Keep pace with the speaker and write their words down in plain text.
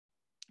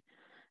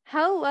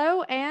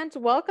Hello and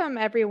welcome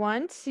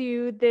everyone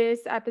to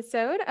this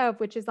episode of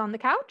Witches on the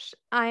Couch.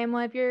 I am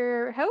one of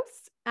your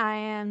hosts. I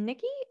am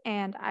Nikki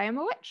and I am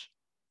a witch.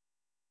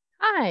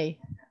 Hi,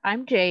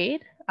 I'm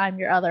Jade. I'm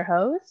your other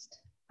host.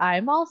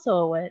 I'm also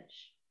a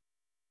witch.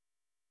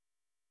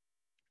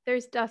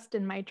 There's dust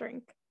in my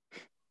drink.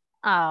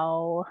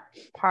 Oh,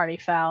 party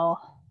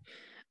foul.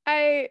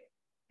 I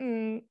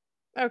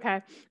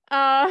okay.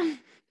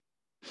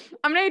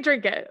 I'm gonna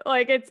drink it.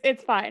 Like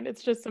it's fine.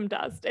 It's just some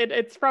dust.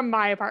 It's from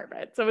my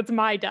apartment, so it's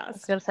my I was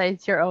dust. gonna say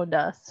it's your own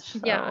dust.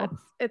 Yeah, So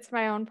it's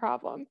my own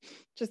problem.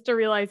 Just a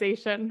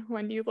realization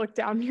when you look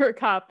down your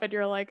cup and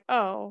you're like,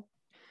 oh,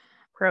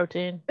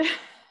 protein.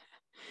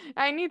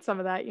 I need some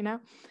of that, you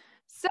know?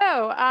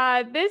 So,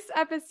 this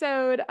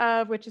episode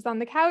of Witches on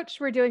the Couch,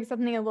 we're doing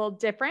something a little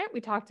different.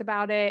 We talked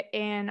about it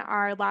in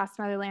our last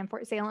Motherland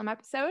Fort Salem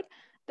episode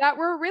that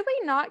we're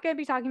really not going to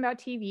be talking about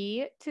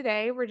TV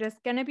today. We're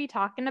just going to be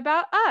talking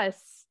about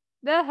us,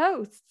 the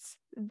hosts,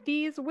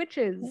 these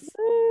witches.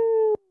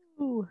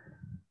 Woo!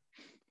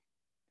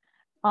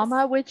 All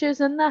my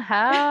witches in the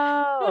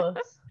house.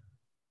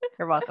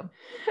 You're welcome.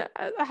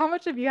 How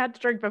much have you had to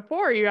drink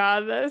before you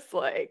got this?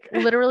 Like,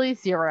 Literally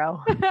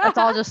zero. That's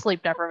all just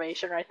sleep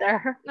deprivation right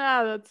there.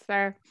 no, that's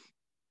fair.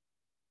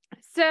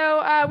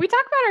 So we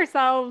talk about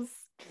ourselves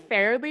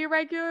fairly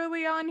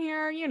regularly on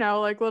here, you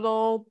know, like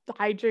little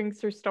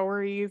hijinks or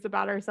stories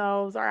about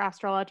ourselves, our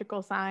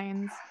astrological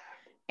signs,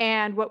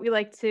 and what we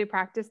like to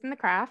practice in the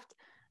craft.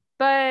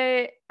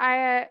 But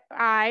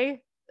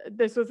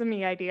this was a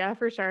me idea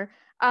for sure.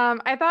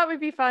 I thought it would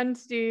be fun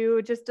to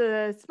do just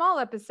a small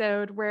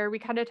episode where we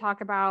kind of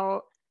talk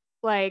about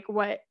like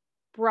what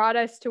brought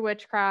us to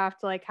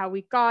witchcraft, like how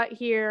we got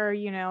here,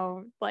 you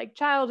know, like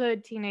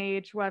childhood,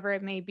 teenage, whatever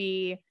it may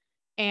be,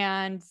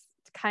 and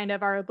kind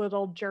of our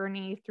little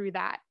journey through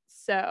that.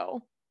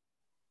 So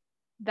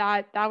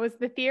that was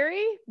the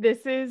theory.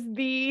 This is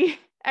the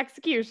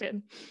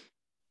execution.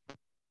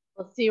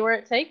 Let's see where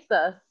it takes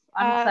us.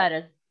 I'm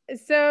excited.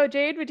 So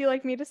Jade, would you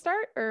like me to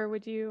start or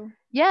would you?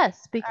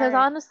 Yes, because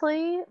Right.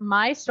 honestly,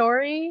 my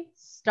story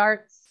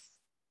starts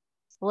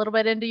a little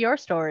bit into your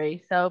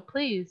story. So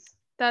please.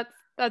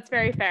 That's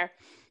very fair.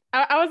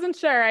 I wasn't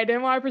sure. I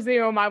didn't want to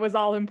presume I was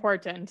all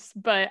important,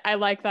 but I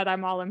like that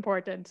I'm all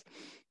important.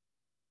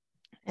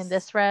 In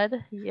this red,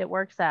 it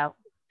works out.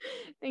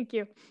 Thank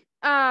you.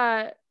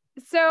 Uh,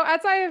 so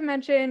as I have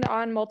mentioned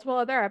on multiple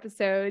other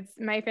episodes,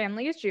 my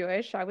family is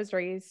Jewish. I was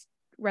raised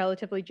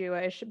relatively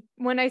Jewish.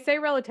 When I say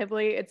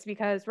relatively, it's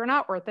because we're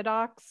not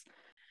Orthodox.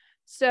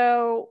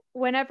 So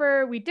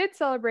whenever we did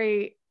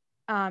celebrate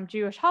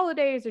Jewish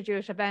holidays or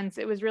Jewish events,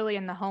 it was really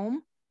in the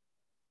home.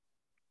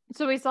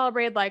 So we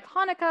celebrated like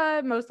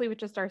Hanukkah mostly with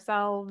just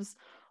ourselves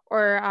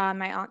or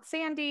my aunt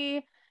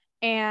Sandy,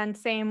 and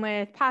same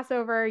with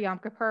Passover, Yom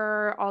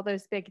Kippur, all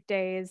those big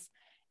days.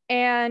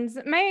 And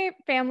my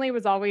family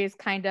was always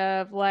kind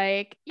of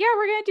like, yeah,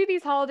 we're going to do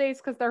these holidays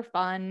because they're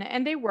fun.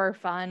 And they were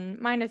fun,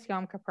 minus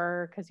Yom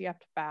Kippur because you have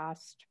to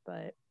fast,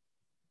 but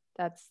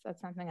that's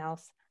something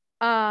else.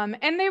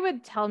 And they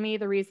would tell me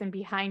the reason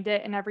behind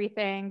it and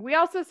everything. We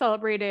also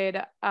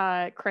celebrated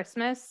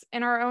Christmas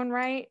in our own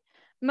right,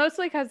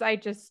 mostly because I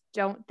just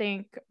don't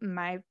think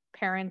my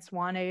parents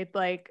wanted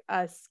like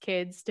us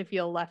kids to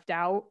feel left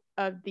out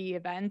of the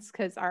events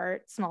because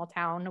our small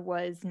town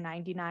was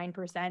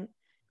 99%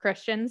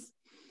 Christians.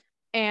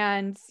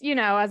 And, you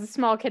know, as a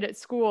small kid at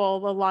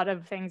school, a lot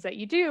of things that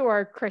you do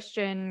are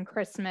Christian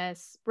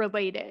Christmas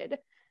related.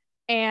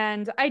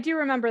 And I do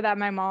remember that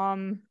my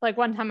mom, like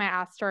one time I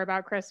asked her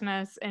about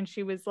Christmas and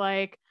she was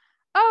like,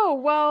 oh,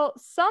 well,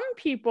 some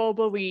people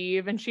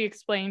believe, and she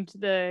explained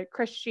the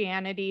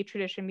Christianity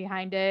tradition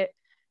behind it.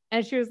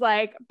 And she was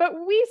like, but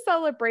we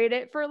celebrate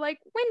it for like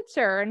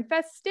winter and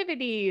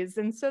festivities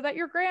and so that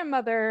your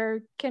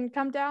grandmother can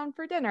come down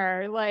for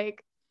dinner,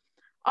 like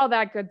all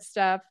that good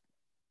stuff.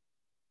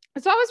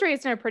 So I was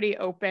raised in a pretty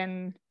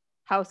open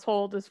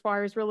household as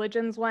far as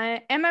religions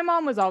went. And my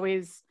mom was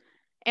always,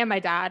 and my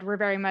dad were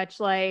very much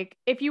like,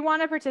 if you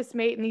want to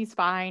participate in these,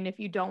 fine. If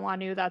you don't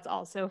want to, that's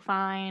also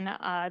fine.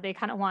 They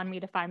kind of wanted me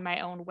to find my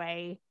own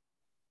way,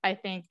 I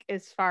think,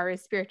 as far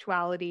as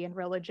spirituality and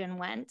religion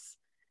went.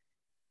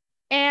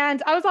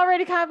 And I was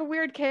already kind of a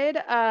weird kid.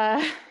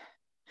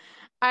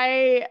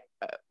 I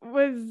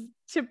was,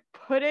 to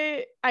put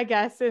it, I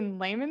guess, in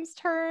layman's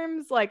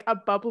terms, like a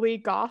bubbly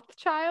goth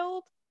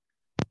child.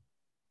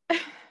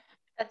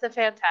 That's a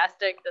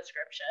fantastic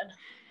description.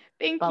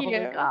 Thank Bubbly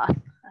you. goth.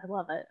 I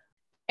love it.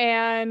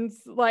 And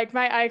like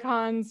my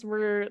icons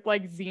were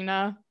like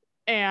Xena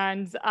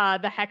and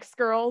the Hex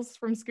Girls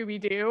from Scooby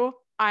Doo.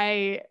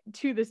 I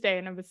to this day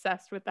am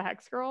obsessed with the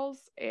Hex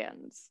Girls,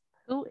 and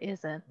Who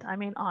isn't? I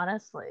mean,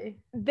 honestly.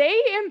 they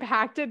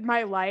impacted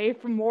my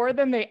life more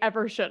than they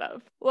ever should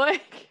have.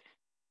 Like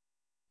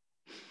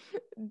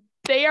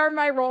they are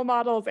my role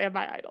models and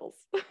my idols.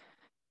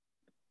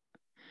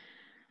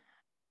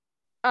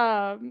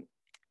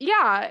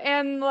 Yeah,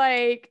 and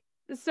like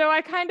so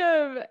I kind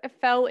of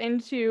fell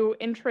into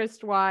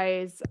interest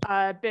wise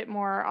a bit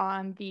more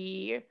on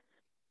the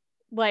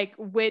like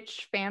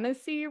witch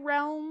fantasy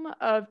realm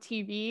of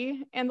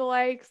TV and the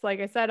likes. Like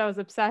I said, I was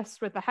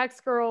obsessed with the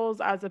Hex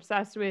Girls. I was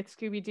obsessed with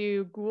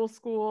Scooby-Doo Ghoul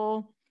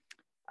School,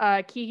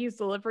 Kiki's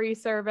Delivery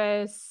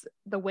Service,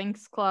 the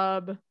Winx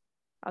Club.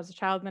 I was a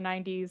child in the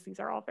 90s. These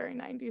are all very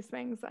 90s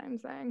things I'm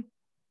saying.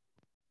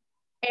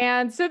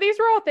 And so these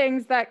were all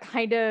things that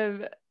kind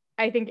of,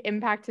 I think,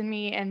 impacted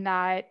me, and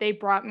that they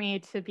brought me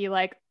to be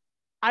like,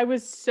 I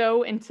was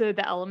so into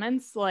the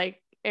elements,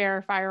 like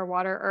air, fire,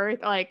 water, earth.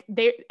 Like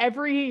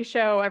every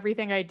show,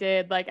 everything I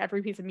did, like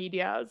every piece of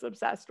media I was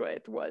obsessed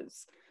with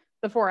was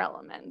the four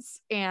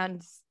elements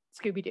and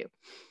Scooby-Doo.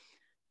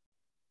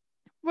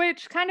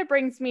 Which kind of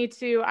brings me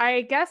to,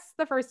 I guess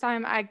the first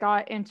time I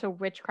got into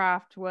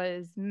witchcraft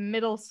was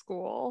middle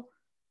school,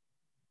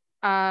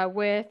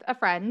 with a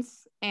friend,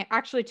 and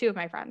actually two of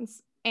my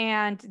friends,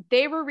 and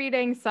they were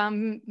reading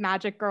some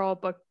Magic Girl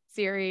book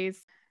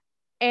series.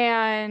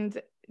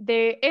 And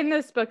they, in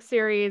this book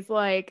series,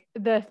 like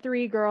the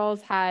three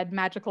girls had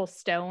magical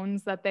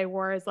stones that they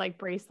wore as like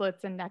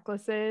bracelets and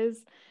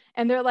necklaces.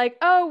 And they're like,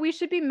 oh, we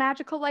should be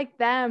magical like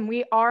them.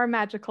 We are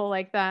magical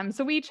like them.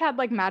 So we each had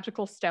like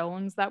magical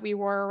stones that we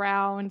wore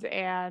around,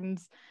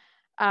 and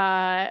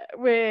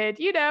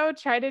would,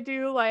 try to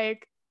do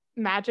like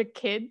magic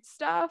kid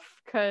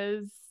stuff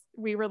because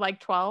we were like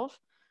 12.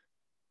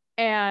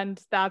 And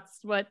that's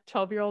what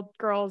 12-year-old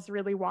girls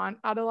really want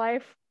out of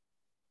life.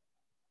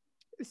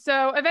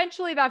 So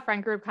eventually that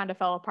friend group kind of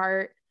fell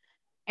apart,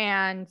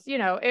 and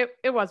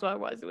it was what it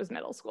was. It was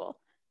middle school,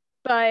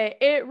 but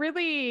it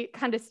really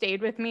kind of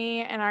stayed with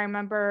me. And I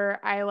remember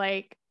I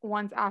like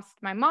once asked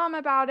my mom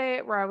about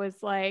it, where I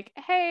was like,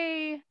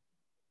 hey,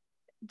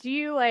 do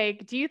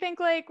you think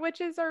like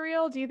witches are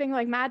real? Do you think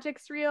like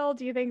magic's real?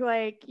 Do you think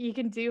like you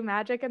can do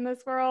magic in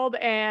this world?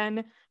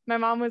 And my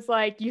mom was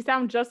like, you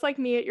sound just like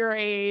me at your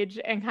age,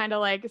 and kind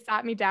of like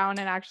sat me down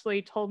and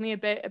actually told me a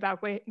bit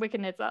about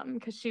Wiccanism,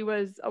 because she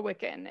was a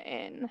Wiccan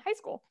in high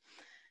school.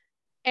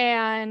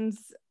 And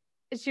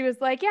she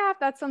was like, yeah, if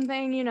that's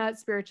something, that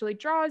spiritually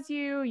draws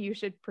you, you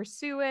should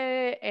pursue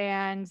it.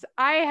 And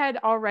I had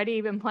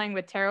already been playing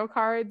with tarot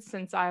cards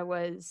since I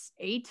was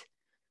 8,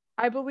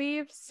 I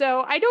believe.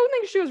 So I don't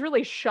think she was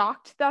really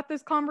shocked that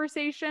this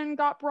conversation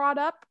got brought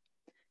up,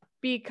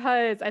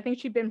 because I think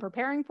she'd been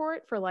preparing for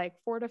it for like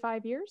 4 to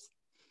 5 years.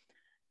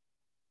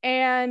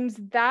 And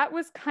that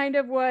was kind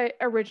of what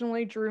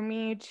originally drew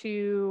me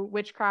to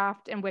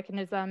witchcraft and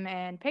Wiccanism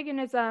and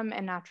paganism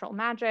and natural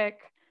magic.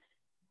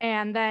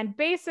 And then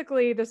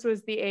basically this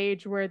was the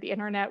age where the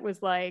internet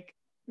was like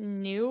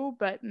new,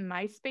 but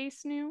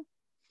MySpace new.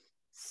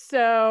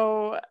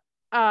 So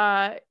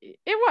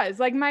it was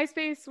like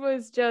MySpace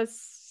was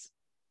just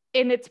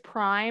in its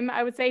prime.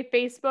 I would say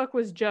Facebook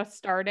was just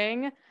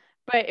starting,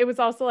 but it was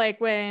also like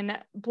when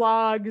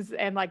blogs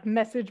and like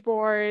message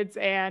boards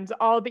and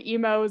all the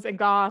emos and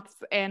goths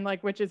and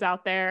like witches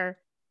out there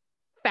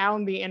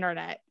found the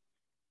internet.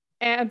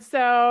 And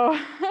so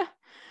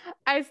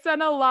I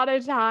spent a lot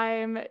of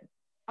time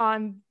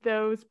on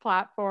those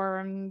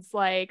platforms,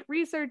 like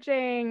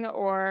researching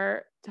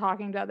or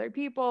talking to other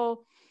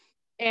people.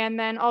 And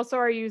then also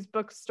our used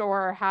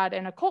bookstore had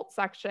an occult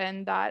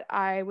section that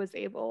I was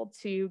able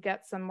to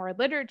get some more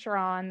literature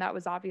on that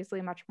was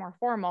obviously much more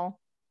formal.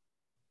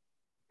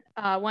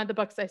 One of the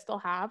books I still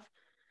have.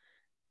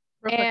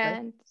 Real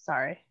quickly,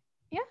 sorry.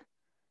 Yeah.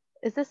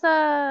 Is this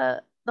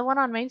the one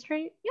on Main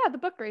Street? Yeah, the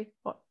Bookery.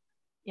 Oh,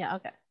 yeah,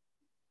 okay.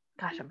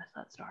 Gosh, I missed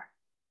that store.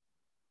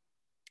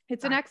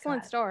 It's an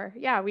excellent store.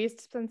 Yeah, we used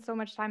to spend so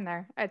much time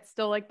there. It's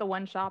still like the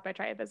one shop I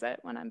try to visit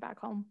when I'm back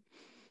home.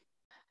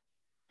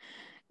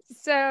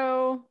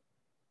 So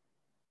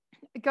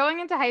going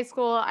into high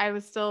school, I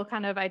was still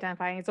kind of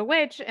identifying as a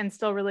witch and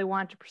still really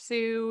wanted to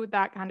pursue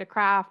that kind of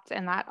craft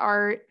and that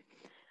art.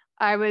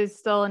 I was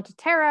still into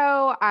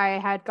tarot. I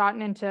had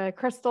gotten into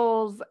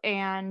crystals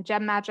and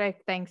gem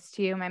magic thanks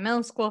to my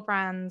middle school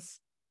friends,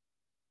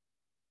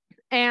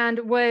 and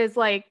was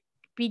like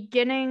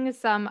beginning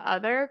some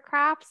other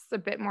crafts a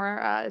bit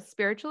more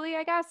spiritually,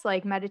 I guess,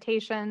 like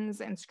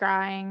meditations and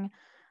scrying.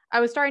 I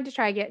was starting to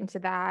try to get into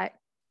that.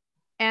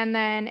 And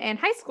then in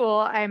high school,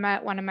 I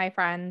met one of my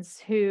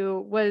friends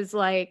who was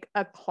like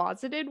a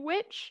closeted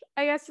witch,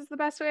 I guess is the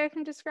best way I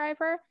can describe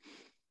her.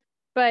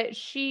 But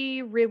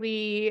she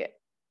really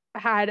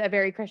had a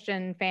very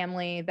Christian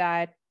family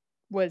that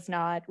was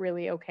not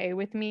really okay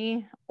with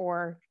me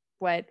or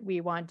what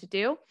we wanted to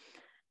do.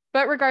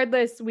 But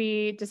regardless,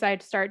 we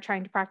decided to start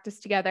trying to practice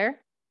together.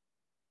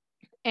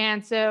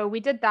 And so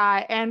we did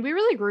that, and we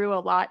really grew a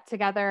lot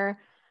together.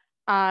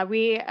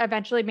 We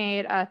eventually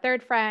made a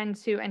third friend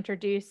who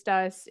introduced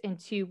us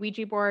into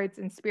Ouija boards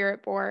and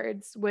spirit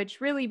boards, which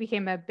really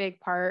became a big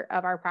part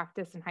of our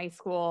practice in high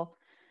school.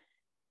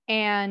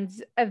 And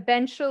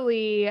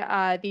eventually,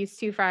 these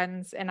two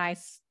friends and I,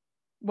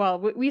 well,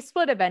 we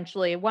split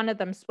eventually. One of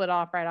them split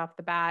off right off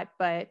the bat,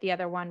 but the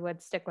other one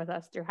would stick with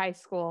us through high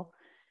school.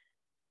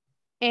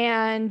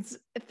 And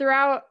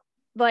throughout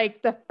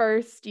like the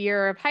first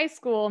year of high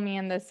school, me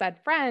and this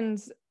said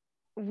friends,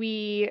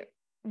 we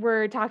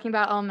we're talking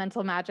about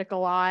elemental magic a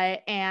lot,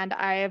 and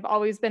I've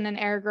always been an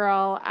air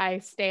girl. I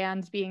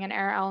stand being an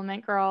air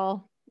element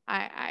girl.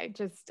 I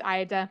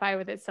identify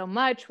with it so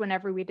much.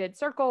 Whenever we did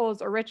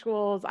circles or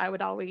rituals, I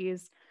would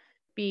always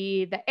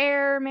be the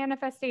air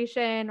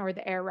manifestation or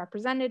the air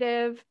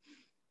representative.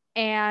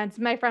 And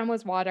my friend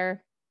was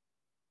water.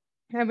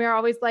 And we were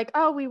always like,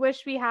 oh, we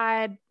wish we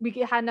had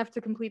enough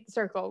to complete the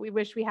circle. We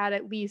wish we had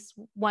at least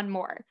one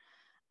more.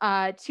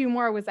 2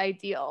 more was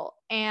ideal.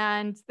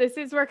 And this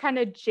is where kind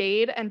of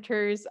Jade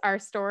enters our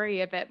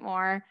story a bit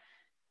more,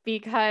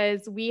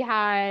 because we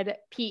had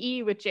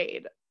PE with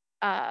Jade,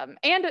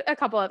 and a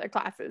couple other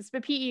classes,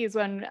 but PE is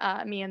when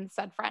me and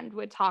said friend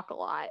would talk a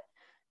lot.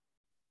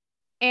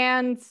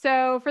 And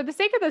so for the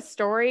sake of the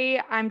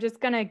story, I'm just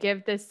going to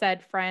give this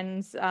said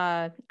friend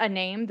a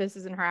name. This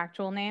isn't her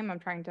actual name. I'm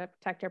trying to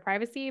protect her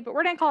privacy, but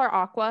we're going to call her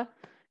Aqua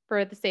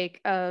for the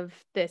sake of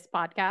this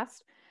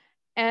podcast.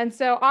 And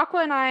so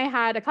Aqua and I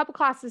had a couple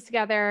classes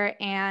together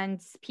and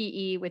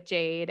PE with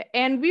Jade.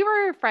 And we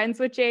were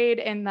friends with Jade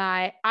in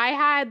that I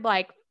had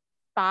like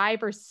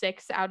 5 or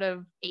 6 out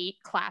of 8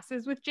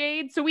 classes with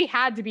Jade. So we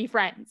had to be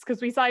friends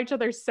because we saw each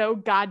other so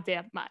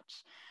goddamn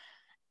much.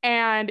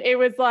 And it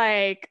was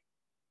like,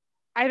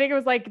 I think it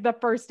was like the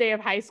first day of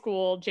high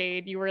school,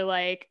 Jade, you were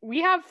like,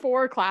 we have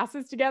 4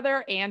 classes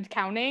together and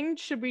counting.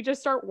 Should we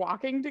just start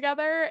walking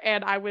together?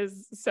 And I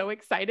was so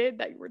excited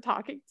that you were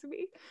talking to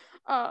me.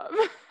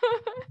 It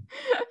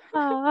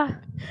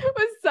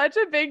was such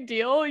a big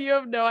deal. You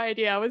have no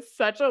idea. I was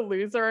such a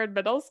loser in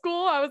middle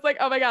school. I was like,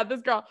 oh my God,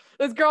 this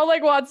girl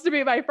like wants to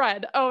be my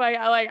friend. Oh my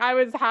God. Like I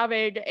was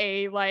having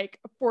a like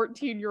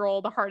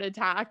 14-year-old heart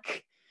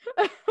attack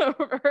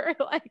over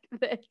like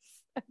this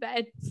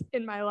event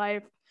in my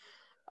life.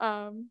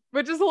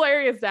 Which is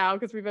hilarious now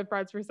because we've been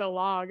friends for so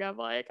long. I'm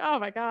like, oh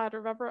my God,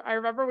 I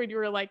remember when you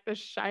were like the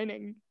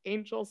shining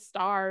angel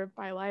star of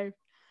my life.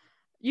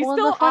 You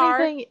still the funny are.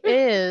 thing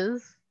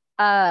is,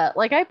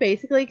 like I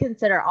basically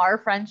consider our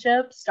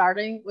friendship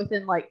starting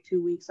within like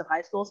 2 weeks of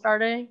high school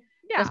starting.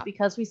 Yeah. Just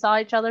because we saw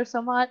each other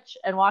so much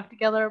and walked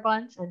together a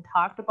bunch and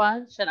talked a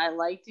bunch and I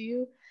liked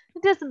you.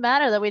 It doesn't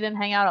matter that we didn't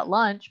hang out at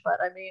lunch, but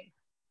I mean,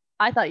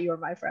 I thought you were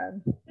my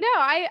friend. No,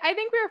 I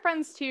think we were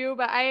friends too,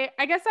 but I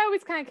guess I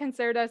always kind of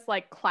considered us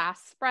like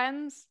class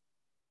friends.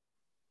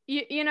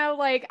 You know,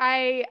 like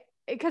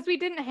because we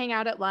didn't hang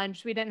out at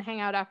lunch, we didn't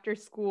hang out after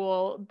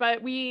school,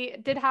 but we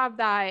did have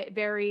that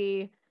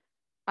very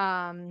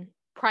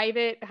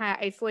private, kind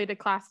of isolated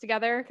class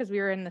together because we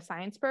were in the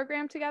science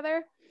program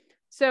together.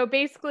 So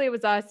basically it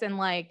was us and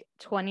like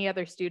 20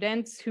 other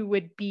students who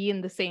would be in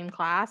the same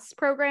class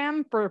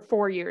program for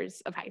 4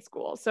 years of high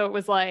school. So it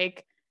was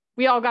like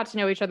we all got to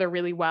know each other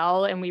really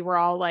well, and we were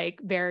all like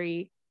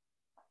very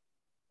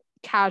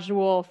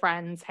casual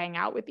friends, hang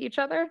out with each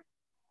other.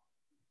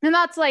 And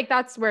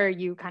that's where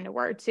you kind of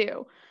were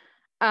too.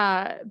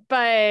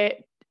 But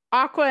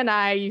Aqua and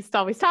I used to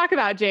always talk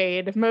about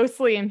Jade,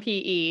 mostly in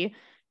PE,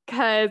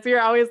 because we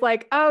were always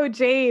like, oh,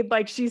 Jade,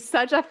 like she's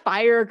such a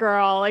fire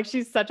girl. Like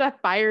she's such a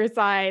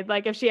fireside.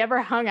 Like if she ever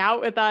hung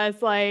out with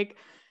us, like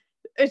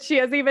she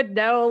doesn't even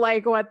know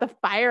like what the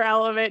fire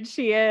element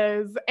she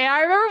is. And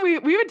I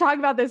remember we would talk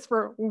about this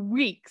for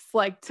weeks,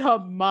 like to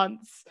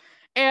months.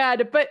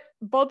 But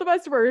both of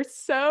us were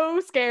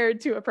so scared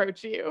to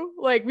approach you.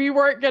 Like we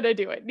weren't gonna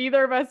do it.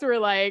 Neither of us were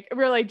like,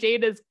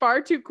 Jade is far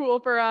too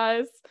cool for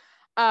us.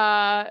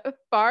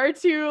 Far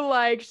too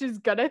like she's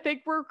gonna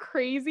think we're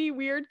crazy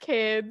weird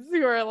kids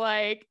who are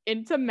like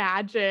into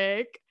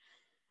magic.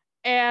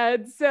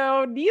 And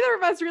so neither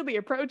of us really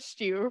approached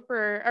you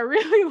for a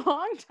really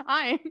long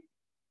time.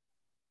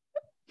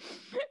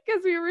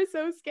 Because we were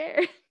so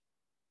scared.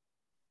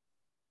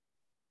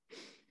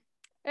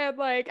 And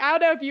like, I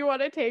don't know if you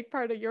want to take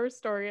part of your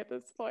story at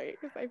this point,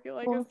 because I feel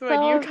like it's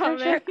when you come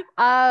in.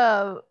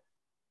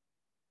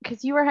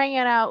 Because you were hanging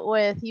out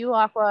with you,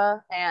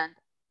 Aqua, and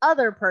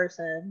other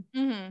person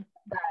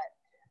that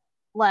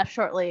left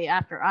shortly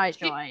after I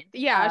joined.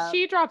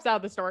 She drops out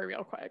of the story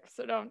real quick,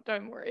 so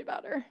don't worry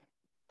about her.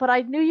 But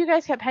I knew you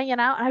guys kept hanging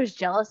out, and I was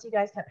jealous you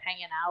guys kept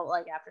hanging out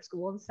like after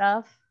school and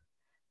stuff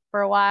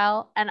for a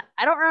while. And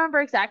I don't remember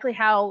exactly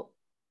how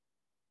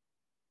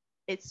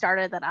it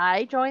started that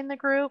I joined the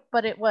group,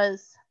 but it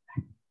was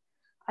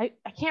I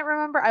can't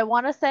remember. I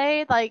want to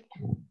say like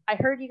I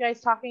heard you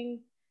guys talking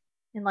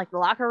in like the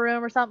locker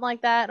room or something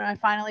like that, and I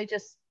finally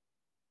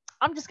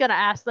I'm just gonna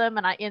ask them,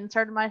 and I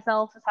inserted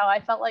myself is how I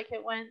felt like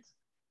it went.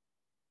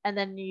 And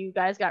then you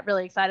guys got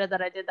really excited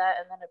that I did that,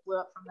 and then it blew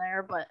up from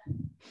there. But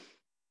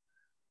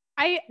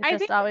I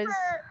think we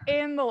were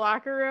in the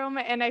locker room,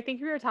 and I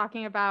think we were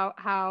talking about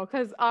how,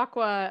 because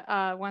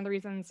Aqua, one of the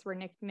reasons we're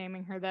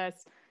nicknaming her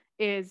this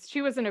is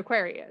she was an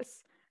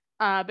Aquarius,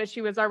 but she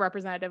was our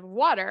representative of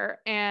water.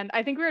 And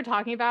I think we were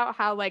talking about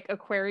how like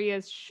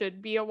Aquarius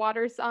should be a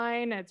water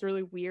sign. And it's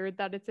really weird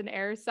that it's an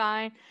air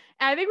sign.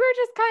 And I think we were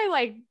just kind of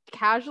like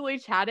casually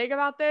chatting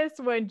about this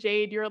when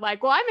Jade, you were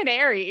like, well, I'm an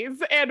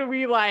Aries. And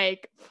we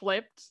like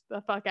flipped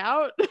the fuck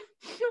out.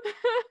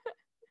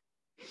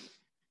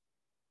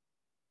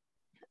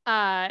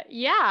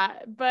 Yeah,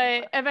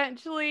 but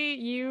eventually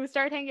you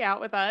start hanging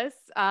out with us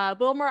a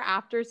little more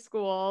after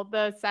school.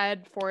 The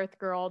said fourth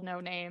girl, no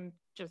name,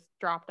 just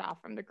dropped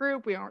off from the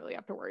group. We don't really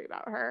have to worry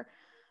about her.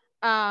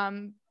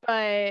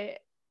 But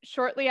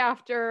shortly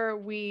after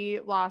we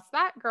lost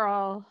that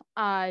girl,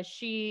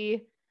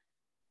 she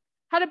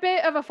had a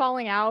bit of a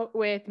falling out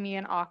with me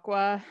and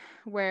Aqua,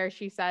 where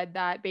she said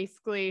that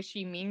basically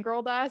she mean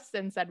girled us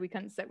and said we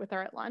couldn't sit with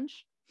her at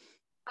lunch.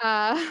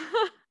 Uh,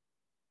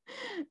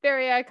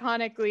 very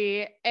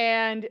iconically.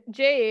 And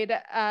Jade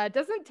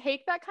doesn't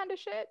take that kind of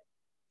shit.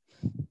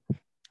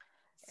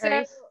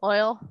 Aries, So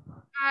loyal.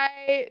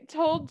 I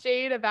told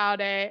Jade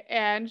about it,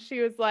 and she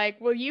was like,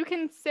 well, you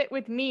can sit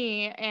with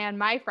me and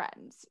my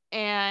friends.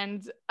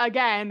 And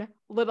again,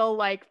 little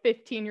like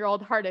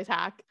 15-year-old heart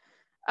attack.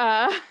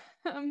 Where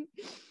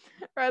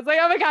I was like,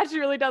 oh my gosh, she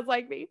really does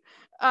like me.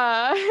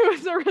 It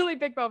was a really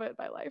big moment in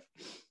my life.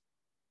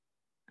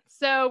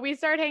 So we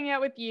started hanging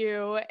out with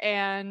you,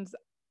 and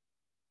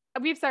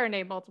we've said her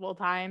name multiple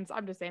times.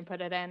 I'm just saying,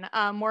 put it in.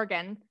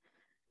 Morgan,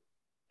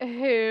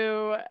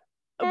 who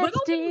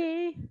little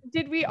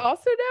did we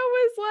also know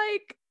was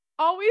like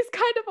always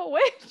kind of a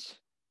witch.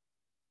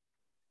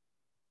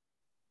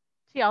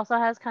 She also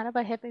has kind of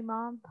a hippie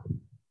mom.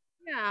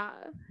 Yeah.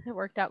 It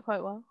worked out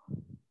quite well.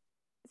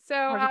 So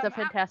Morgan's a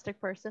fantastic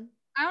person.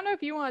 I don't know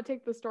if you want to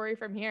take the story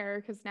from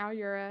here, because now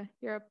you're a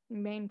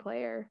main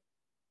player.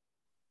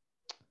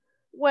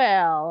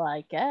 Well,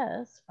 I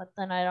guess, but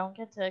then I don't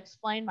get to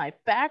explain my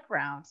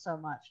background so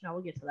much. No,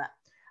 we'll get to that.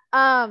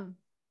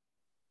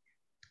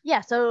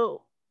 Yeah,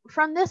 so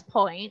from this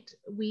point,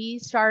 we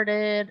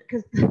started,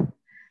 because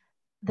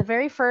the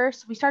very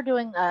first, we started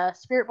doing a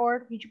spirit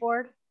board, Ouija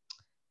board,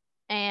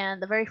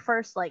 and the very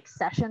first like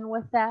session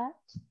with that,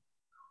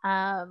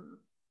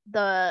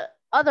 the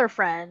other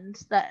friend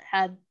that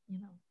had,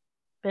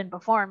 been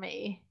before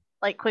me,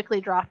 like quickly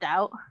dropped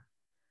out.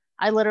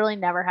 I literally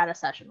never had a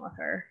session with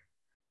her.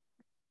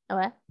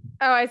 What?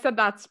 Oh, I said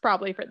that's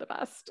probably for the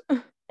best.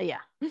 Yeah.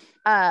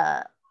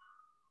 But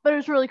it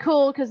was really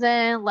cool because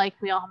then like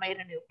we all made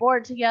a new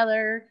board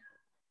together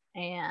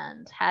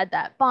and had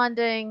that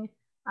bonding.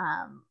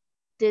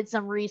 Did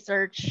some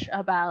research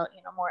about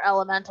more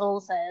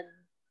elementals and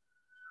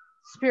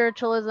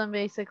spiritualism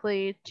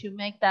basically to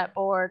make that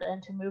board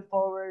and to move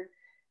forward.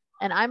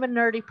 And I'm a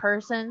nerdy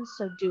person,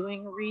 so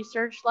doing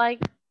research like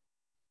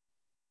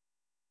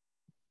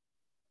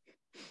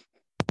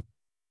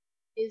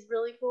is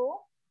really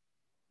cool.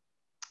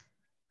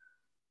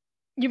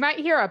 You might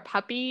hear a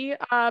puppy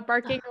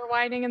barking or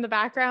whining in the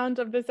background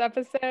of this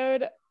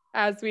episode.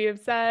 As we have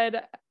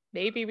said,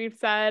 maybe we've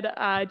said,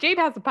 Jade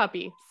has a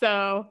puppy.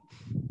 So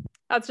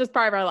that's just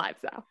part of our lives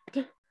now.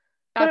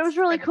 But it was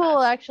really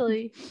cool,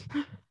 actually.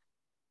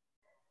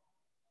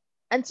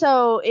 And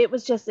so it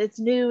was just, it's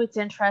new, it's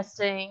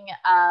interesting.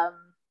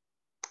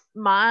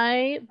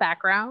 My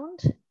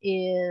background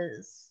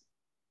is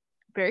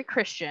very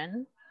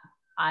Christian.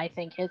 I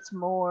think it's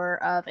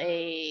more of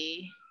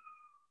a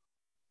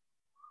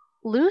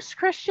loose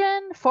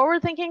Christian,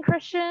 forward-thinking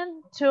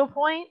Christian to a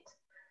point.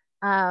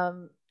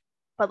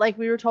 But like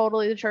we were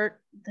totally the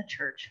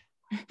church.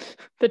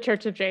 The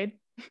Church of Jade.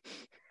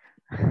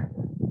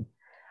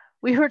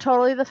 We were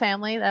totally the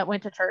family that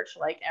went to church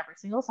like every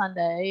single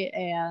Sunday,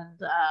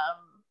 and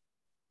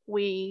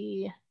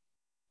we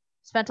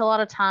spent a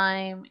lot of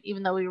time,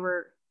 even though we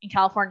were in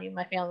California,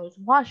 my family was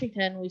in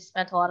Washington, we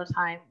spent a lot of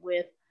time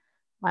with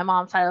my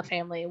mom's side of the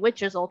family,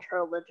 which is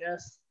ultra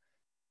religious.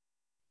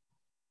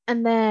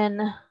 And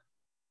then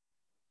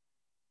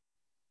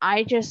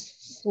I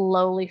just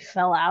slowly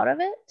fell out of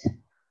it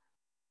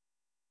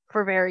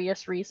for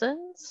various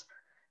reasons.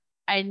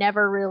 I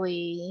never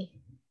really,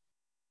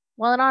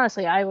 well, and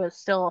honestly, I was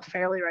still a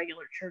fairly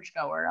regular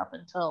churchgoer up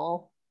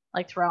until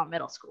like throughout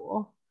middle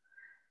school.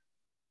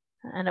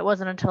 And it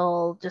wasn't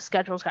until just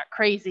schedules got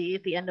crazy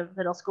at the end of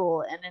middle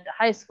school and into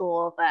high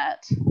school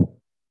that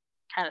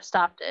kind of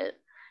stopped it.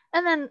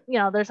 And then,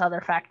 there's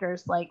other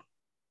factors like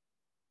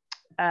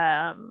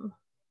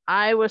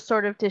I was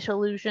sort of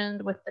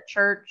disillusioned with the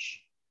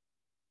church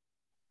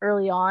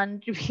early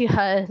on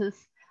because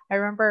I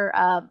remember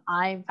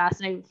I'm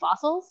fascinated with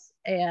fossils,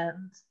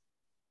 and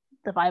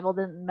the Bible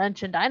didn't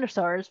mention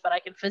dinosaurs, but I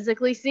can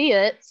physically see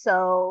it,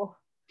 so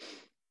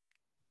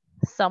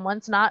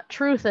someone's not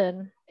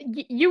truthing.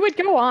 You would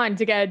go on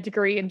to get a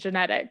degree in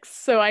genetics,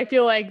 so I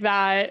feel like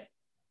that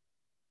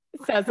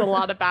says a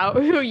lot about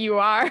who you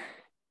are.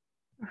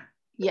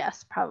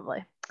 Yes,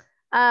 probably.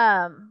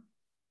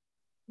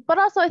 But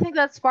also I think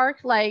that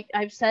sparked, like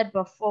I've said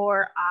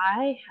before,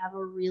 I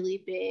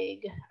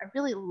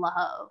really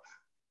love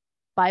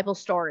Bible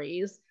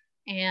stories,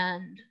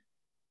 and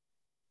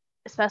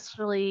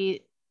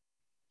especially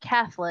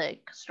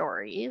Catholic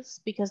stories,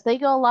 because they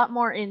go a lot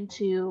more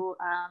into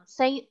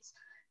saints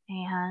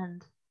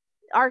and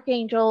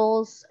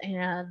archangels,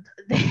 and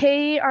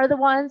they are the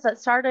ones that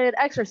started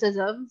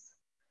exorcisms.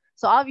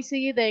 So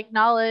obviously they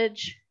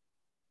acknowledge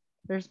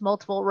there's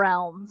multiple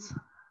realms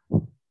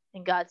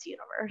in God's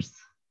universe.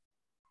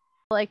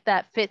 Like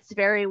that fits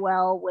very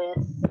well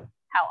with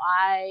how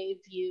I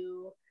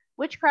view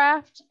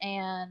witchcraft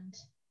and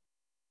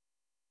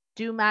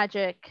do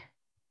magic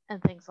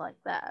and things like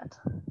that.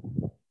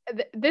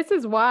 This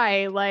is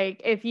why,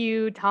 like, if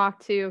you talk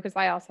to, because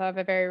I also have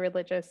a very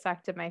religious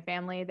sect of my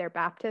family, they're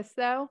Baptists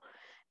though.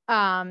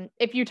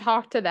 If you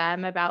talk to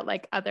them about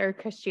like other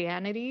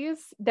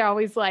Christianities, they're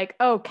always like,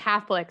 oh,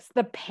 Catholics,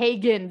 the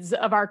pagans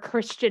of our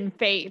Christian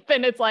faith.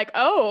 And it's like,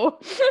 oh,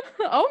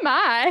 oh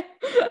my.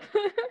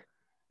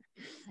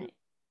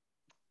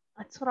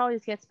 That's what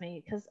always gets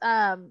me, because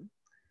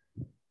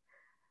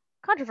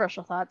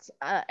controversial thoughts.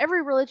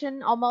 Every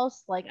religion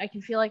almost, like, I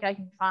can feel like I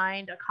can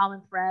find a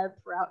common thread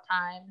throughout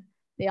time.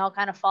 They all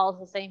kind of follow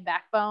the same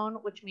backbone,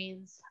 which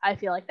means I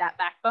feel like that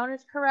backbone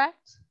is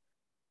correct.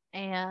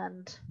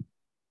 And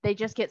they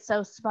just get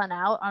so spun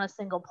out on a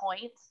single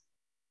point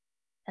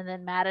and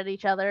then mad at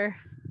each other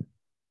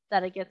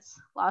that it gets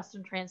lost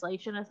in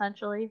translation,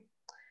 essentially.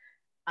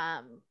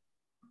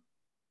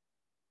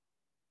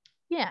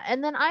 Yeah,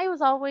 and then I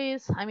was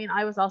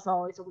also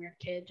always a weird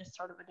kid, just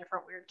sort of a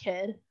different weird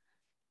kid.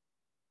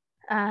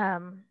 I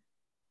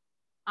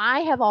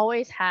have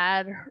always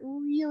had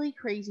really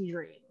crazy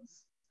dreams.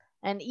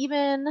 And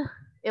even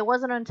it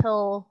wasn't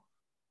until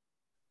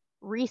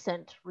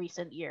recent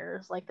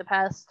years, like the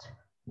past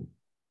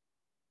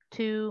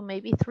 2,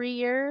 maybe 3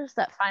 years,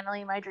 that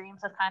finally my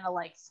dreams have kind of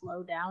like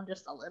slowed down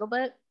just a little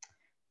bit.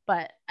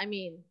 But I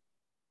mean,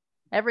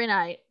 every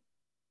night,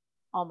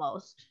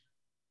 almost,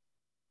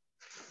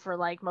 for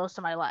like most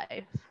of my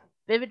life,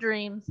 vivid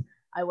dreams.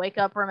 I wake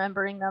up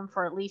remembering them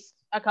for at least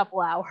a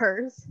couple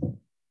hours.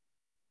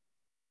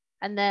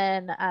 And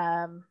then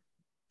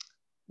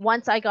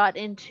once I got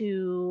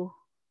into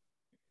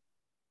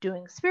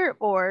doing spirit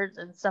boards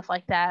and stuff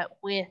like that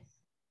with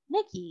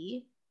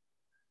Nikki,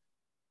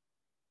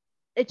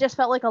 it just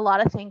felt like a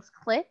lot of things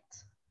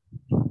clicked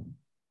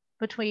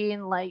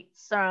between like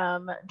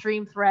some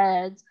dream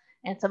threads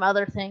and some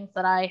other things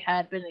that I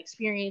had been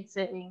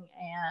experiencing,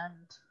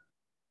 and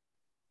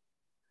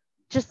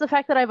just the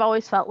fact that I've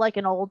always felt like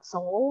an old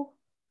soul.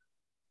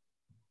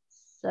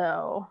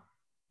 So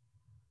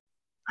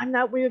I'm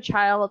that weird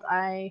child.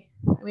 I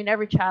mean,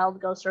 every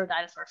child goes through a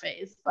dinosaur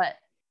phase, but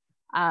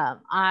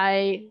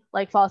I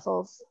like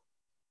fossils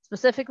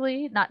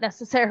specifically, not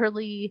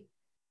necessarily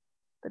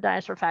the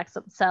dinosaur facts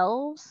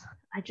themselves.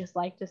 I just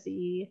like to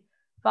see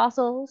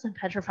fossils and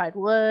petrified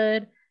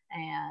wood.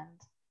 And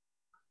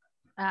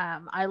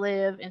I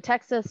live in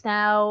Texas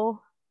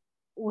now,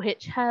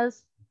 which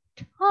has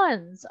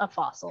tons of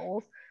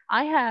fossils.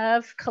 I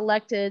have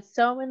collected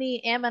so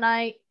many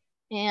ammonite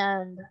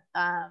and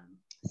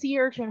sea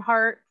urchin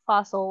heart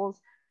fossils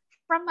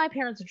from my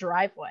parents'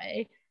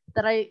 driveway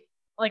that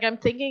I'm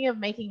thinking of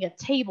making a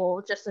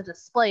table just to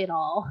display it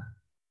all.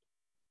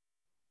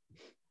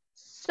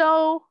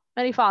 So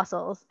many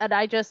fossils, and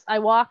I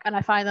walk and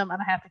I find them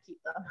and I have to keep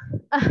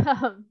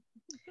them.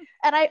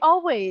 And I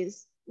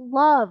always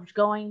loved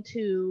going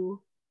to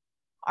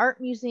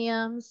art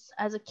museums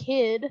as a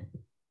kid.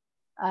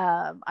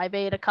 I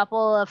made a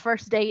couple of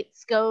first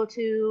dates go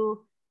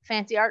to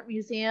fancy art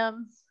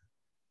museums.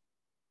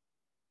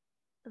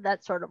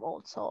 That sort of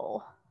old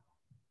soul.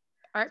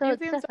 Art so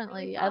museums it's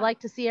definitely really I like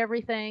to see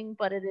everything,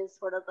 but it is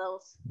sort of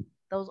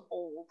those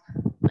old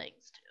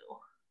things too.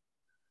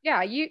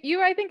 Yeah,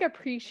 you I think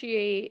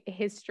appreciate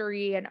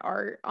history and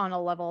art on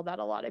a level that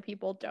a lot of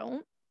people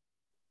don't.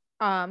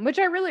 Which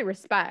I really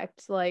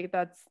respect. Like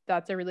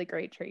that's a really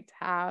great trait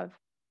to have.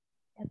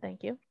 Yeah,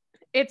 thank you.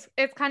 It's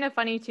kind of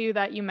funny too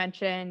that you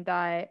mentioned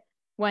that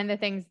one of the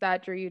things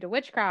that drew you to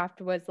witchcraft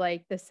was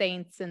like the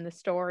saints and the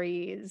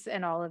stories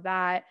and all of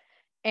that.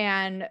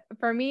 And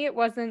for me, it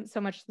wasn't so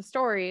much the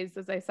stories.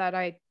 As I said,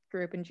 I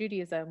grew up in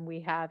Judaism.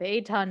 We have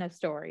a ton of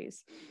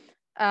stories.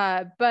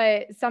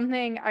 But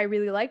something I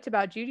really liked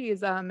about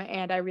Judaism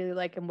and I really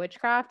like in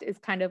witchcraft is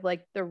kind of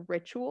like the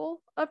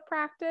ritual of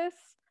practice.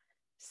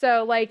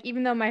 So like,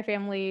 even though my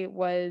family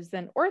was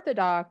an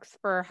Orthodox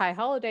for high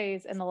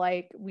holidays and the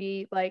like,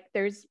 we like,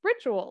 there's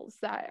rituals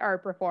that are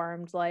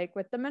performed like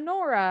with the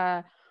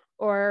menorah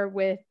or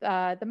with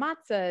the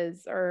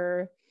matzahs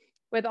or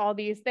with all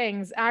these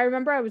things. I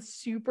remember I was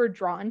super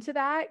drawn to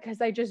that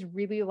because I just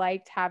really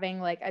liked having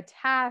like a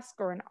task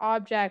or an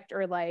object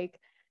or like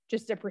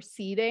just a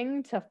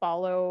proceeding to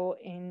follow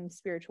in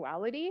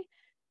spirituality.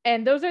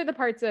 And those are the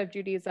parts of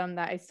Judaism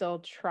that I still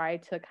try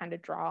to kind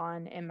of draw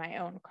on in my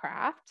own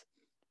craft.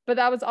 But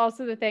that was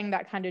also the thing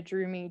that kind of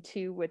drew me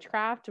to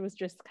witchcraft, was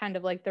just kind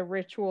of like the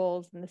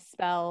rituals and the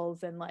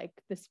spells and like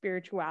the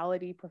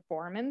spirituality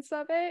performance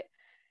of it.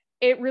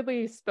 It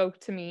really spoke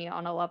to me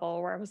on a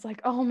level where I was like,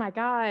 oh my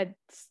God,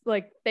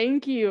 like,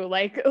 thank you.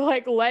 Like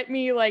let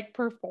me like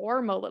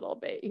perform a little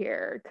bit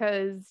here.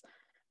 Cause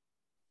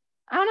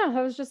I don't know,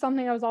 that was just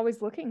something I was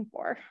always looking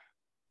for.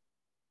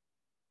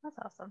 That's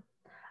awesome.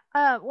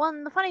 Well,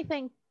 and the funny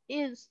thing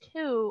is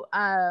too,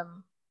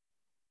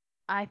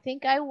 I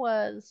think I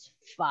was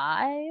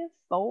 5,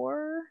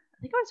 4. I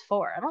think I was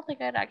 4. I don't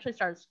think I'd actually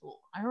started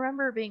school. I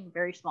remember being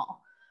very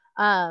small.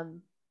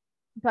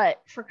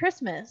 But for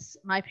Christmas,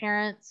 my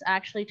parents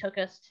actually took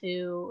us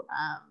to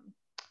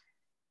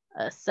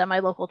a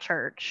semi-local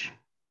church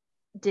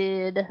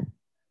did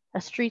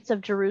a Streets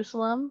of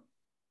Jerusalem.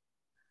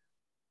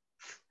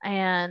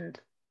 And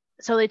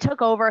so they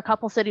took over a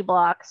couple city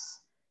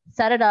blocks,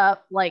 set it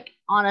up like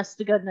honest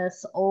to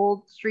goodness,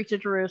 old Streets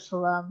of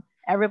Jerusalem.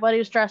 Everybody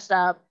was dressed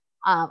up.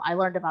 I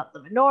learned about the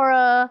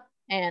menorah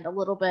and a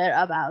little bit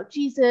about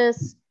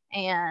Jesus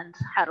and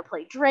how to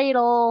play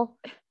dreidel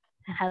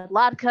and had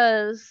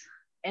latkes,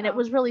 and it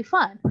was really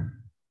fun.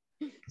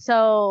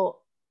 So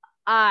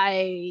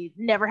I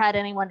never had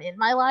anyone in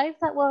my life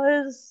that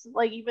was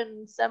like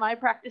even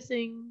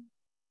semi-practicing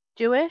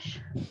Jewish.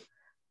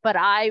 But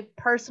I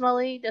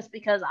personally, just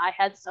because I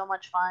had so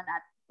much fun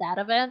at that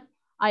event,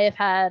 I have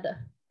had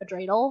a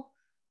dreidel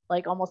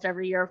like almost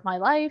every year of my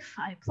life.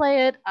 I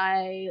play it.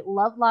 I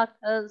love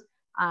latkes.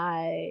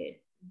 I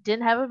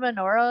didn't have a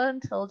menorah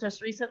until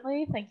just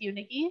recently. Thank you,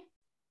 Nikki.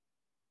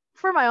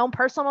 For my own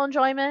personal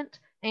enjoyment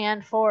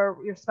and for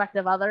respect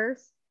of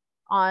others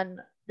on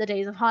the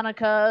days of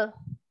Hanukkah,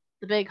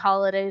 the big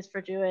holidays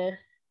for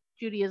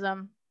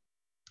Judaism.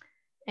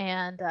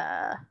 And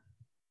I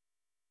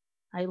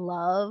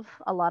love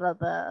a lot of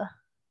the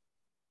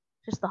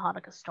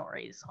Hanukkah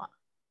stories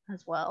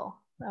as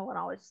well.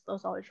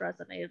 Those always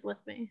resonated with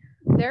me.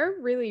 They're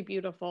really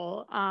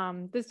beautiful.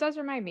 This does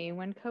remind me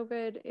when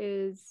COVID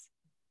is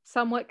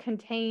somewhat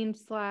contained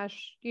 /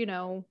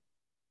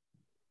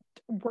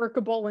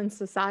 workable in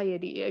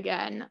society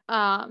again.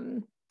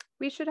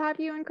 We should have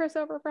you and Chris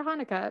over for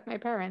Hanukkah at my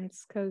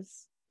parents,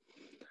 because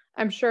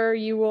I'm sure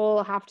you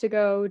will have to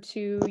go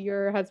to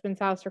your husband's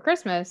house for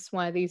Christmas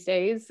one of these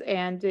days,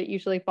 and it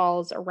usually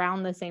falls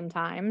around the same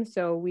time.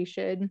 So we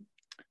should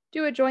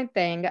do a joint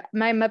thing.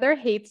 My mother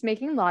hates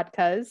making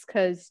latkes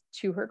because,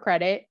 to her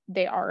credit,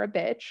 they are a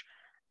bitch.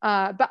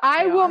 But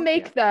I will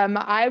make them.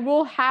 I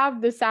will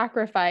have the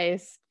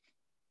sacrifice.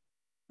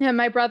 And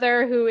my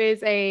brother, who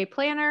is a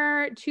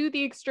planner to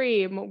the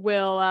extreme,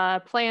 will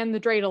plan the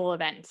dreidel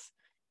event.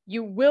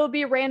 You will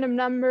be random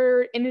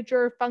number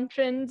integer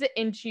functioned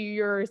into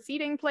your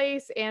seating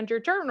place and your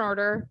turn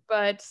order,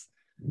 but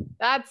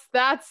that's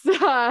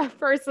a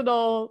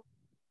personal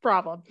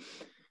problem.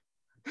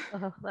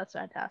 Oh, that's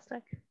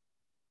fantastic.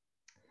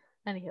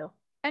 Anyhow,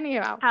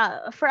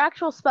 for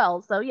actual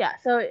spells though, yeah.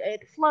 So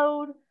it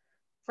flowed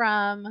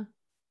from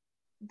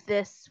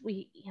this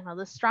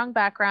this strong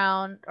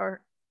background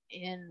or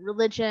in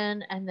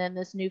religion, and then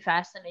this new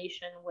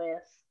fascination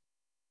with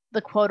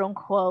the quote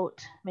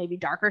unquote maybe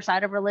darker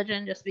side of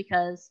religion, just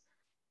because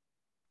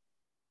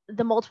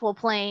the multiple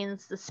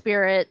planes, the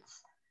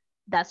spirits,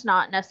 that's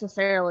not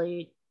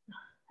necessarily,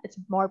 it's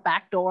more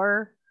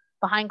backdoor,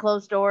 behind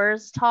closed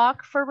doors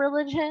talk for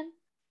religion.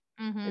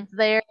 Mm-hmm. It's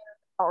there.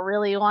 I don't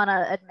really want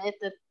to admit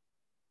that,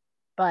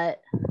 but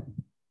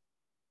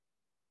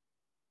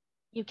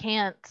you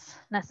can't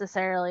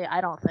necessarily,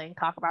 I don't think,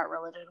 talk about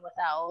religion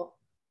without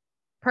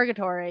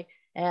purgatory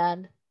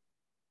and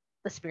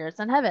the spirits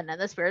in heaven and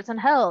the spirits in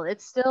hell.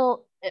 It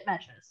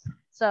meshes.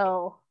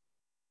 So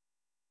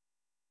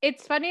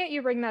it's funny that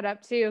you bring that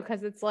up too,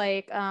 because it's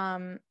like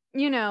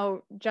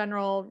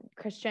general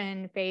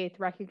Christian faith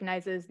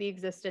recognizes the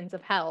existence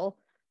of hell.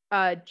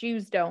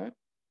 Jews don't.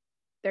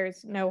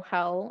 There's no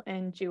hell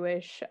in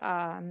Jewish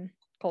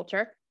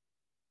culture.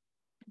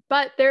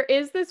 But there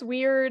is this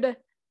weird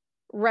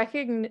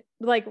recognition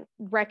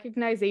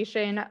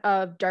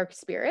of dark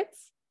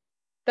spirits.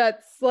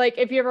 That's like,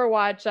 if you ever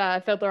watch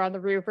Fiddler on the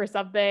Roof or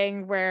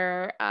something,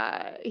 where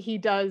he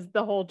does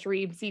the whole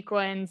dream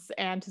sequence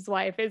and his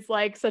wife is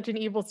like such an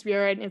evil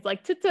spirit and is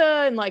like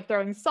tita and like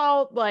throwing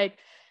salt. Like,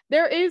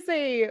 there is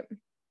a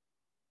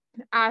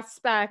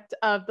aspect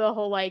of the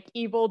whole like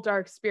evil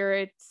dark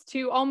spirits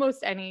to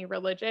almost any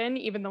religion,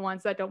 even the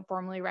ones that don't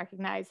formally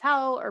recognize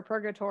hell or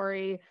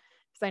purgatory,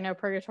 because I know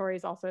purgatory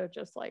is also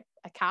just like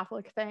a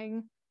Catholic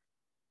thing.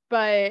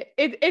 But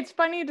it's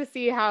funny to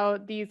see how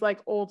these like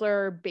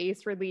older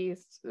base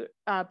release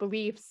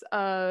beliefs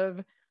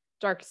of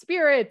dark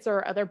spirits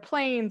or other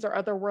planes or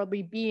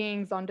otherworldly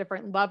beings on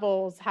different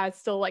levels has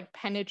still like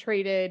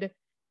penetrated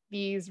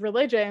these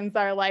religions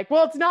that are like,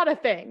 well, it's not a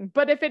thing,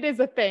 but if it is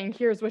a thing,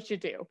 here's what you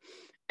do.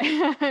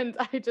 And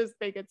I just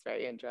think it's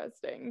very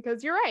interesting,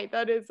 because you're right,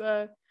 that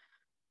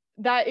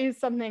is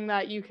something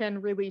that you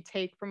can really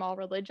take from all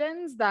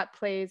religions that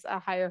plays a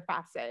higher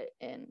facet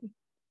in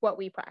what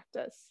we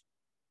practice.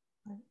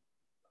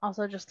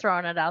 Also, just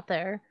throwing it out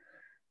there,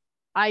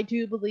 I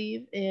do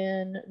believe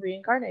in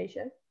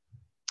reincarnation.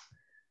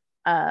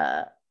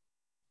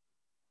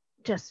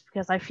 Just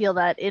because I feel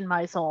that in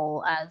my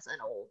soul as an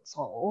old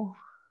soul.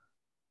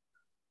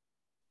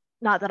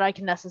 Not that I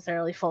can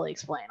necessarily fully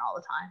explain all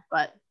the time,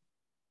 but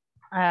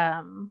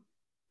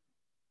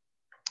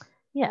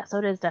yeah, so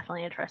it is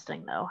definitely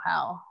interesting though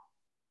how,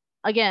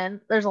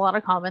 again, there's a lot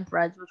of common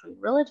threads between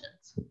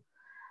religions.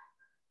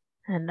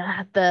 And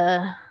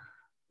the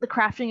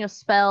crafting of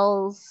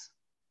spells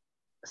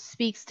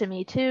speaks to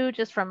me too,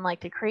 just from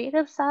like the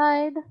creative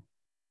side,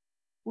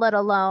 let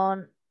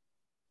alone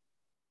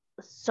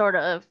sort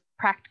of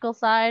practical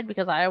side,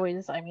 because I always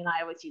use mine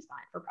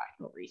for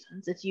practical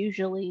reasons. It's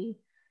usually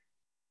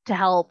to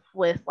help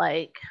with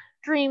like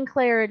dream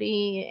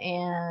clarity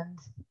and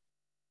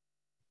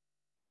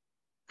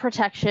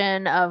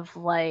protection of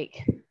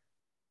like,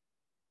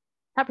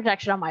 not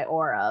protection of my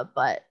aura,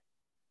 but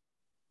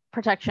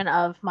protection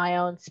of my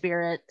own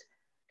spirit,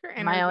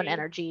 my own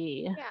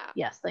energy. Yeah.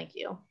 Yes, thank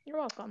you. You're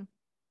welcome.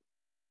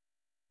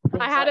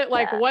 Things I had like it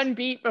like that. one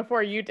beat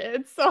before you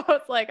did, so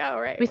it's like, oh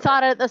right. We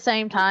thought it at the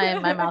same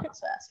time. My mouth was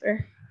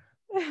faster.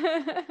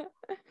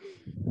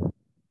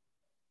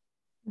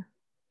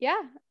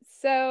 Yeah.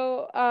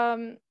 So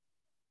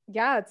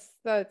yeah, it's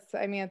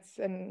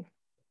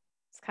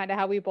kind of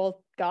how we both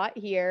got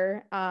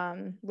here,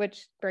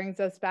 which brings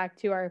us back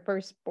to our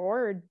first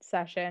board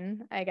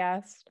session, I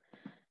guess,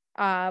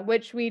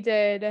 which we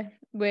did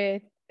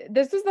with.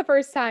 This was the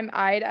first time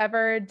I'd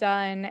ever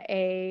done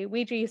a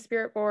Ouija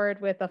spirit board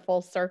with a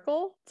full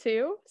circle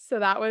too. So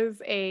that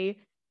was a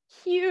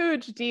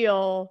huge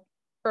deal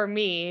for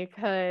me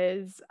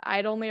because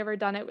I'd only ever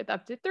done it with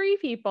up to 3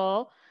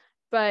 people,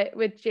 but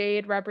with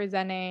Jade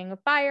representing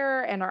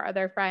fire and our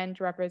other friend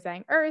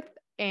representing earth.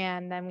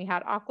 And then we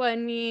had Aqua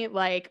and me,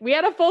 like we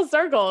had a full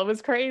circle. It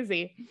was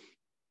crazy.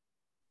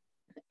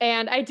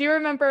 And I do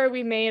remember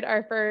we made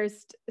our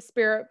first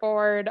spirit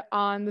board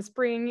on the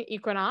spring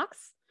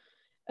equinox.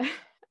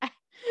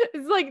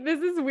 It's like, this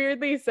is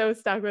weirdly so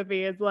stuck with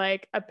me. It's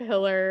like a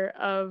pillar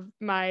of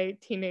my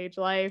teenage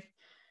life,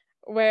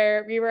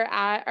 where we were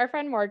at our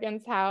friend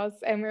Morgan's house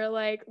and we were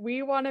like,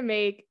 we want to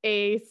make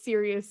a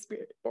serious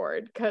spirit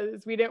board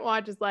because we didn't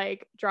want to just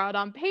like draw it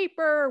on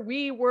paper.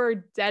 We were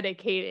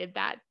dedicated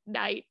that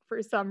night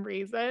for some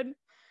reason.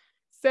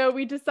 So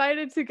we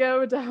decided to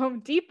go to Home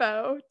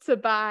Depot to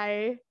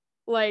buy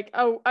like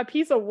a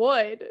piece of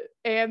wood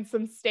and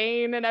some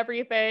stain and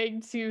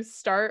everything to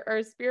start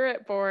our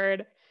spirit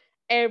board.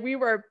 And we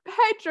were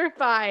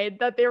petrified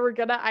that they were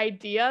going to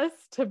ID us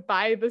to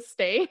buy the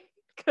stain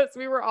because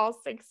we were all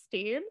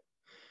 16.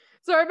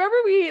 So I remember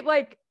we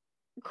like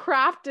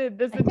crafted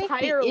this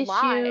entire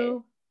lie.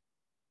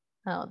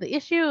 Oh, the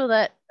issue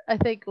that I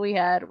think we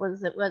had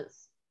was it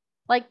was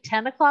like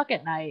 10 o'clock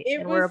at night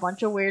and we're a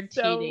bunch of weird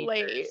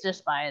teenagers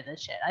just buying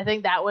this shit. I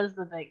think that was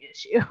the big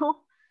issue.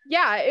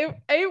 Yeah,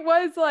 it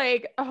was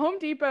like a Home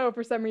Depot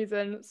for some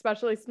reason,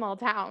 especially small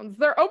towns.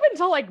 They're open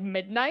till like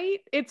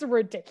midnight. It's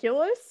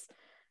ridiculous.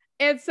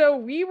 And so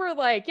we were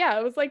like, yeah,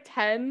 it was like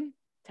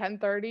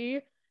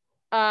 10:30.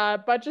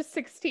 Bunch of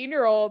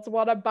 16-year-olds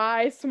want to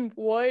buy some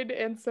wood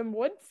and some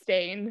wood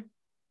stain.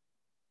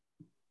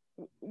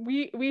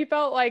 We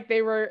felt like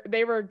they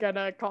were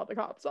gonna call the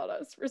cops on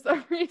us for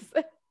some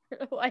reason.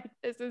 Like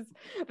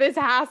this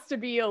has to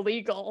be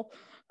illegal.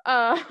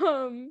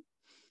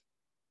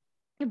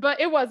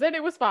 But it wasn't.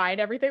 It was fine.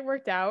 Everything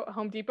worked out.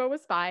 Home Depot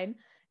was fine.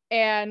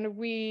 And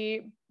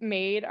we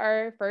made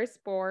our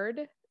first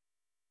board,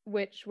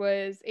 which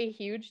was a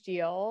huge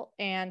deal.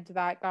 And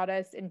that got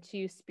us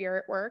into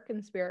spirit work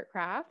and spirit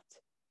craft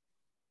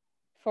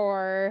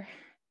for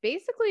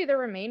basically the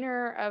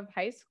remainder of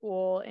high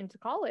school into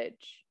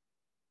college,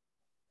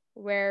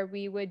 where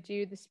we would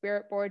do the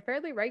spirit board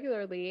fairly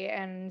regularly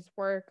and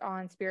work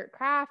on spirit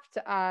craft.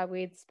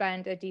 We'd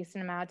spend a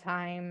decent amount of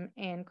time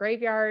in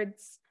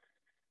graveyards,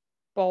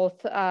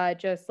 both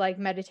just like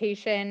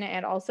meditation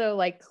and also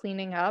like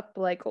cleaning up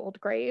like old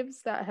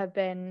graves that have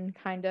been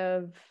kind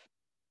of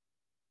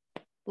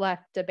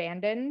left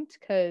abandoned.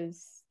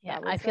 Because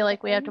I feel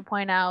like we have to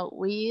point out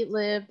we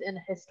lived in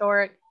a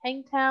historic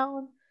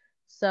Hangtown,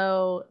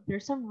 so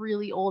there's some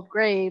really old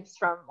graves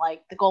from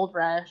like the gold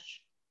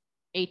rush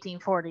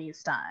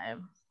 1840s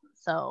time.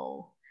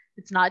 So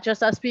it's not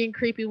just us being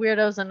creepy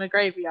weirdos in a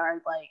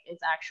graveyard, like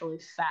it's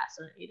actually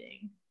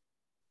fascinating.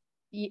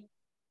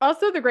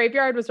 Also, the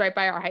graveyard was right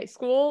by our high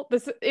school.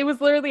 It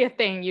was literally a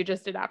thing you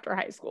just did after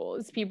high school,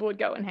 is people would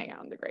go and hang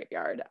out in the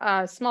graveyard.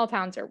 Small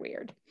towns are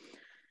weird.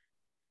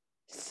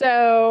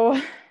 So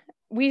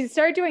we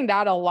started doing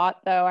that a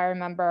lot, though, I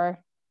remember.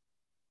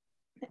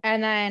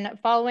 And then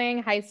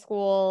following high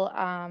school,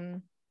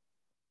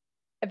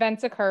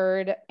 events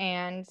occurred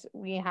and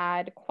we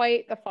had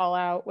quite the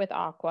fallout with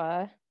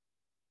Aqua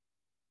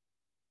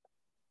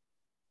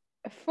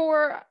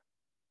for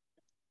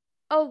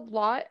a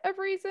lot of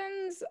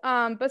reasons,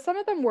 but some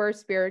of them were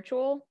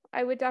spiritual,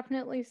 I would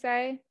definitely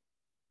say.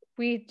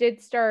 We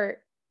did start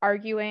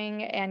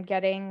arguing and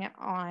getting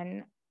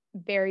on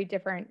very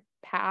different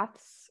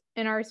paths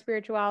in our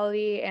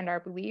spirituality and our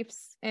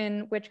beliefs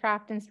in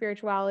witchcraft and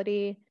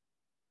spirituality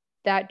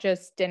that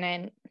just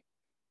didn't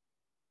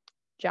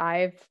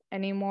jive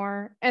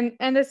anymore. And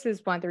this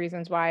is one of the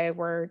reasons why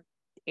we're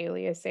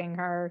aliasing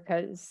her,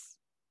 because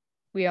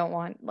we don't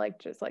want like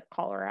just like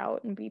call her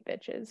out and be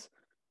bitches.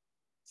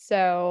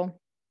 So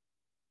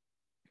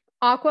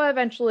Aqua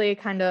eventually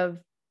kind of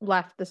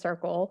left the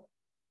circle,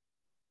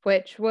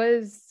 which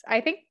was,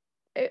 I think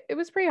it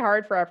was pretty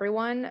hard for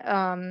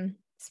everyone,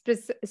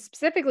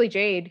 specifically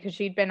Jade, because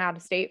she'd been out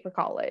of state for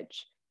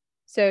college.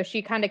 So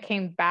she kind of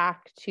came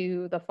back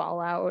to the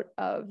fallout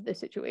of the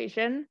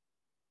situation.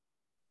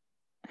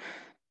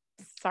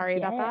 Sorry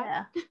about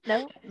that.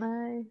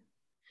 No,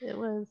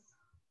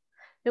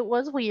 it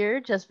was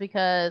weird just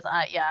because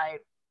I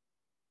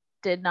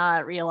did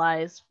not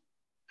realize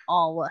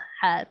all what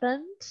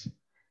happened.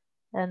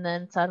 And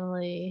then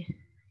suddenly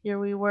here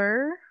we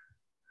were.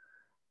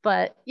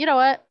 But you know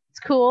what? It's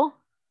cool.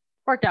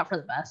 Worked out for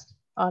the best,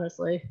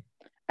 honestly.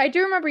 I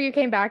do remember you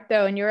came back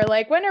though, and you were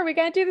like, when are we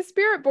going to do the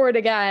spirit board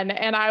again?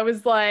 And I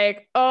was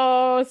like,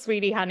 oh,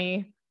 sweetie,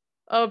 honey.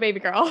 Oh, baby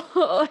girl.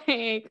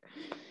 Like,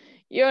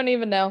 you don't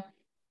even know.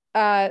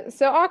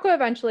 So Aqua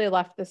eventually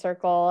left the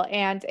circle.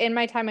 And in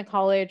my time in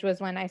college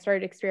was when I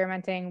started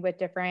experimenting with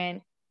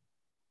different,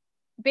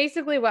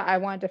 basically what I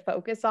wanted to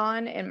focus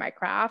on in my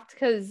craft.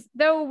 Because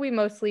though we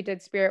mostly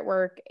did spirit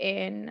work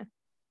in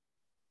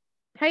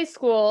high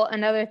school,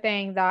 another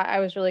thing that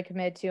I was really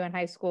committed to in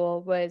high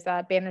school was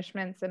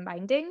banishments and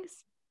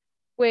bindings,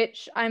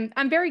 which I'm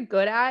very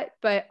good at,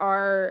 but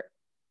are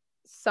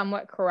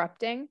somewhat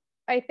corrupting,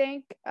 I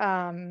think.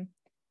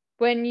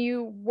 When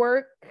you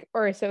work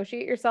or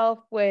associate yourself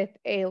with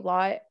a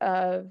lot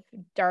of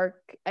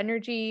dark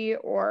energy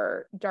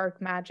or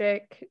dark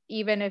magic,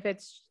 even if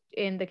it's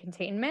in the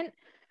containment,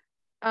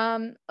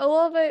 a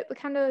lot of it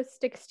kind of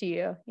sticks to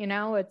you, you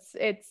know, it's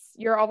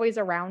you're always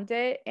around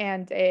it,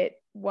 and it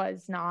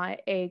was not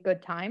a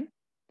good time.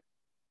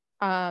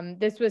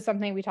 This was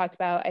something we talked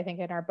about, I think,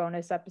 in our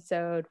bonus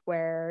episode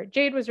where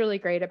Jade was really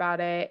great about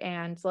it.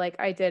 And like,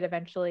 I did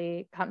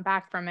eventually come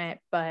back from it,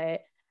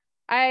 but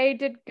I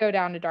did go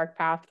down a dark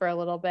path for a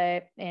little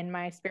bit in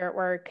my spirit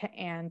work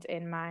and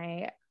in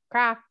my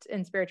craft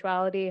and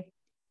spirituality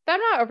that I'm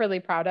not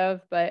overly proud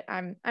of, but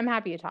I'm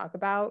happy to talk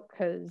about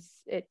because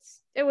it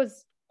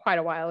was quite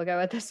a while ago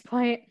at this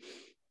point.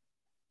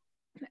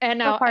 And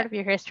now, part of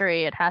your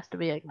history, it has to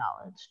be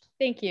acknowledged.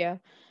 Thank you.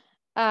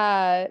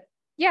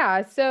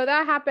 Yeah, so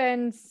that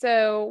happened.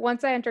 So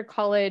once I entered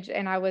college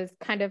and I was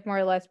kind of more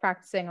or less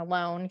practicing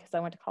alone because I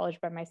went to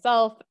college by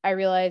myself, I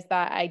realized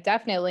that I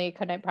definitely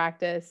couldn't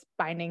practice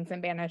bindings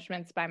and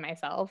banishments by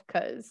myself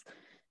because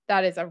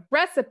that is a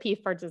recipe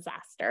for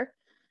disaster.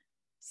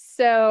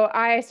 So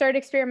I started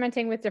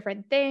experimenting with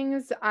different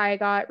things. I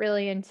got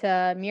really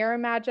into mirror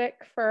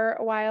magic for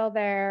a while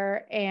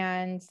there.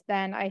 And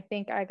then I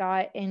think I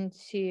got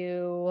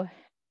into,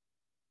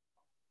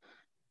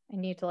 I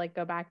need to like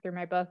go back through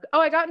my book. Oh,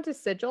 I got into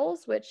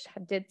sigils, which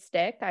did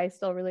stick. I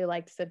still really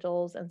liked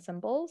sigils and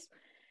symbols.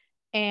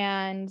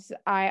 And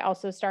I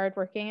also started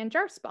working in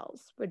jar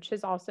spells, which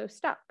has also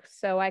stuck.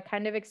 So I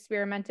kind of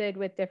experimented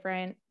with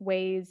different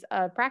ways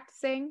of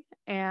practicing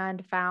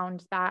and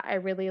found that I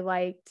really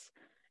liked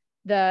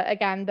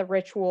the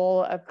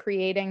ritual of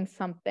creating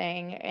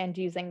something and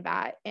using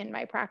that in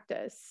my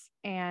practice.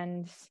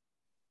 And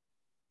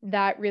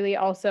that really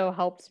also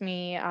helped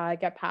me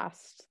get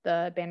past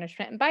the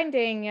banishment and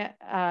binding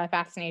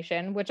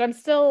fascination, which I'm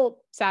still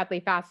sadly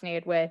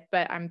fascinated with,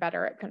 but I'm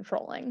better at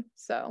controlling.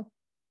 So,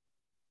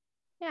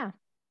 yeah.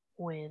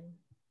 Win.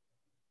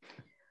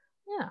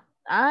 Yeah.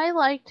 I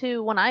like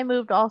to, when I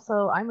moved,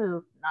 also, I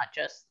moved not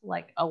just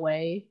like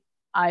away,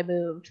 I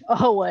moved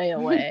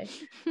away.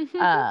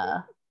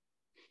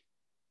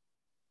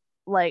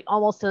 Like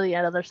almost to the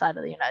other side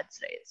of the United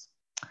States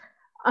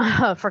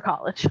for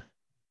college.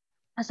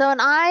 So,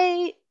 and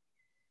I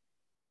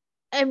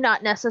am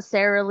not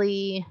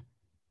necessarily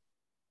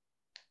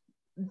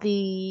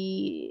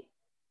the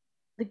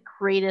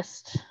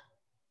greatest,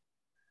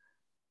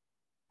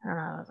 I don't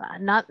know,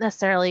 not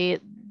necessarily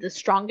the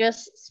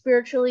strongest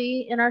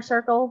spiritually in our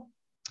circle.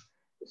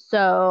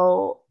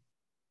 So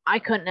I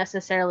couldn't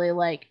necessarily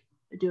like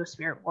do a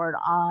spirit board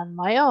on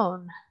my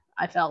own.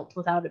 I felt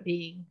without it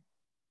being,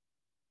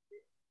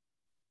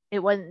 it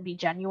wouldn't be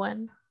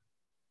genuine.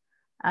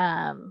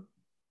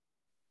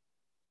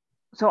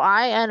 So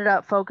I ended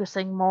up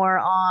focusing more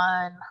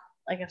on,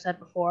 like I've said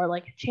before,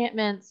 like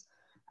enchantments,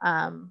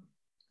 some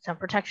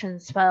protection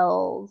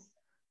spells,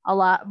 a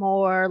lot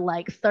more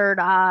like third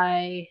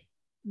eye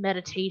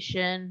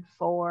meditation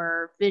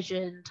for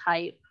vision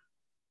type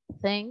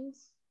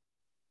things.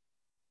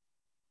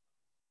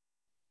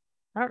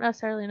 I don't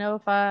necessarily know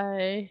if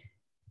I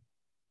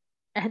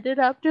ended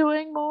up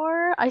doing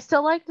more. I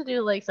still like to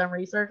do like some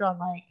research on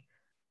like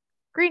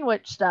Green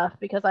Witch stuff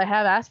because I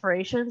have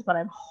aspirations, but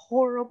I'm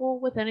horrible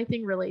with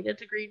anything related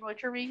to Green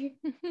Witchery,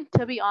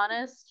 to be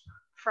honest,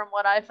 from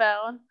what I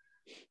found.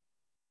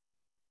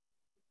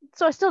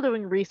 So I'm still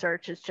doing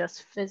research. It's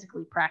just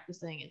physically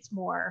practicing. It's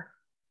more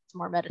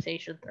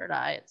meditation, third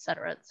eye,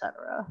 etc.,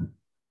 etc.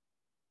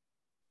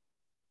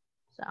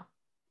 So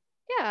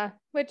yeah,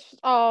 which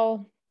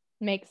all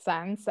makes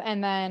sense.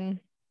 And then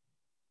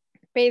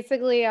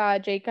basically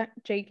Jake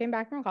came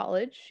back from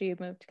college. She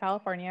moved to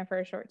California for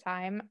a short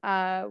time.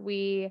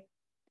 We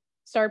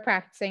started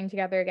practicing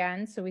together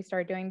again, so we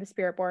started doing the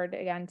spirit board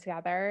again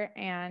together,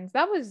 and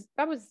that was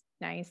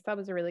nice. That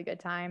was a really good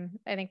time,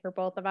 I think, for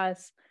both of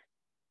us.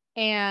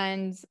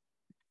 And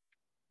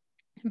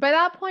by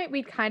that point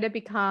we'd kind of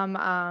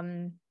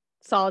become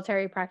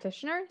solitary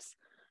practitioners,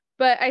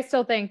 but I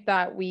still think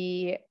that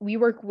we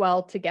work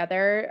well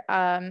together.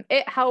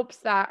 It helps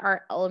that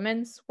our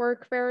elements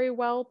work very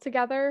well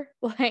together.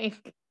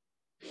 Like,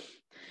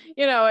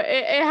 you know,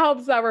 it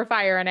helps that we're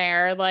fire and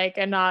air, like,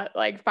 and not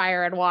like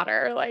fire and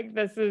water. Like,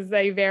 this is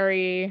a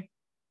very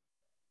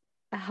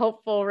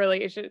helpful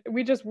relationship.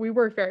 We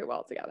work very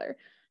well together.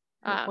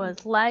 It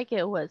was like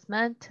it was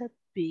meant to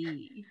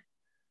be.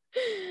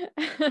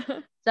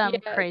 Some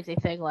yes. crazy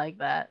thing like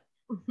that.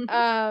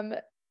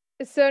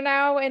 So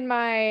now in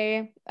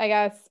my, I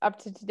guess up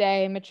to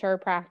today, mature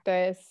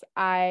practice,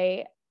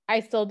 I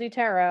still do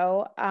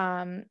tarot.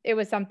 It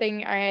was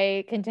something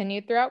I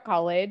continued throughout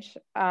college.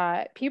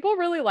 People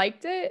really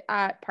liked it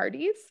at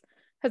parties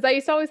because I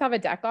used to always have a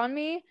deck on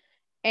me,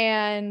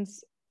 and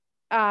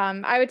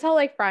I would tell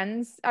like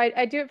friends,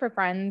 I do it for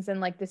friends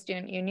and like the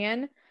student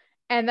union.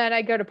 And then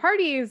I go to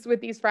parties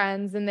with these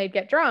friends and they'd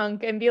get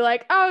drunk and be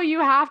like, oh,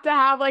 you have to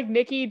have like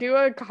Nikki do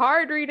a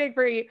card reading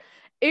for you.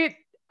 It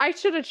I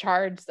should have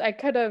charged. I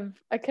could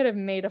have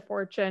made a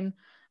fortune.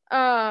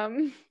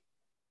 Um,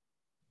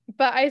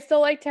 but I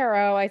still like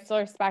tarot. I still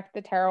respect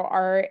the tarot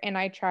art and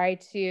I try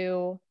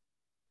to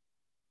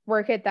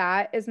work at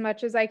that as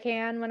much as I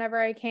can whenever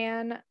I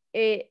can.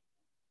 It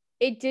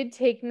did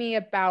take me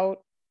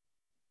about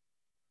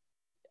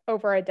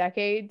over a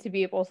decade to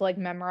be able to like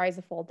memorize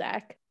a full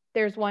deck.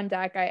 There's one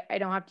deck I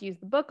don't have to use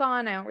the book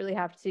on. I don't really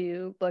have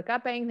to look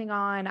up anything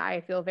on.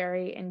 I feel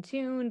very in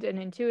tuned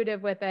and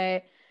intuitive with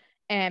it.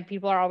 And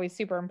people are always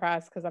super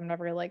impressed because I'm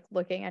never like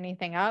looking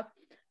anything up.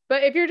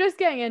 But if you're just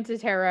getting into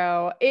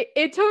tarot,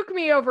 it took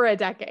me over a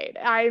decade.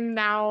 I'm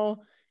now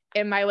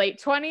in my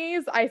late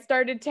 20s. I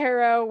started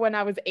tarot when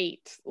I was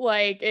 8.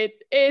 Like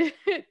it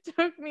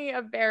took me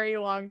a very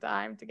long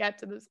time to get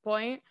to this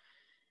point.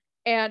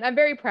 And I'm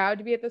very proud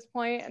to be at this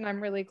point, and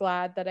I'm really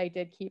glad that I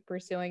did keep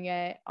pursuing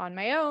it on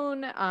my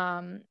own.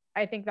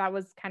 I think that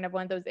was kind of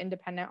one of those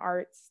independent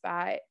arts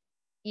that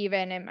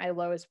even in my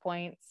lowest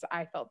points,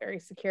 I felt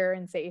very secure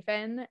and safe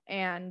in.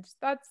 And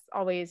that's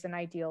always an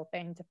ideal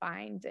thing to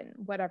find in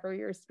whatever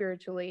you're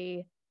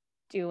spiritually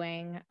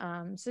doing.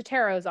 So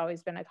tarot has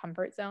always been a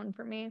comfort zone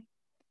for me.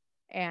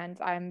 And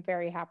I'm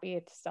very happy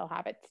to still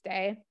have it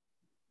today.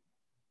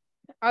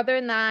 Other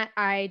than that,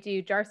 I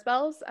do jar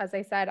spells. As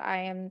I said, I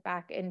am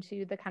back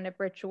into the kind of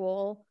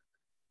ritual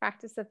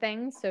practice of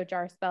things. So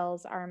jar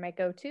spells are my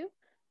go-to.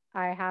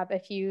 I have a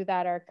few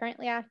that are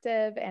currently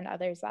active and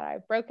others that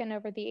I've broken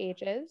over the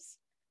ages.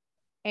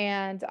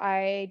 And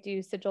I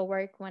do sigil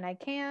work when I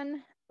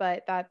can,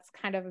 but that's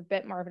kind of a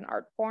bit more of an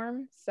art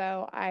form.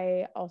 So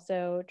I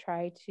also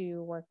try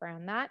to work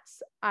around that.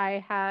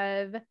 I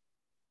have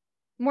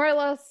more or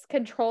less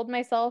controlled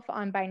myself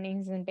on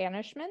bindings and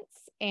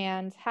banishments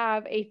and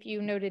have a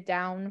few noted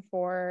down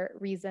for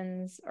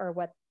reasons or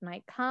what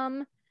might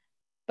come,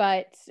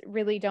 but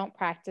really don't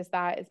practice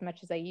that as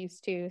much as I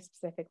used to,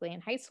 specifically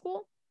in high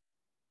school.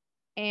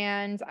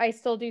 And I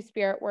still do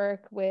spirit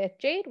work with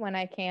Jade when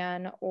I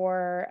can,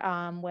 or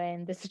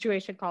when the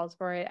situation calls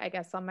for it, I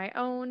guess on my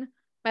own.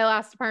 My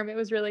last apartment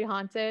was really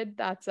haunted.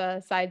 That's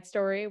a side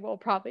story we'll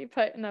probably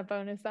put in a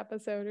bonus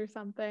episode or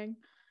something.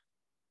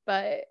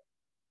 But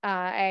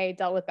I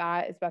dealt with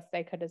that as best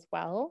I could as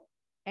well.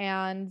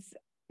 And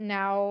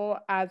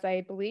now, as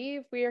I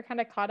believe we are kind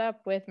of caught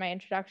up with my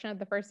introduction of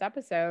the first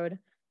episode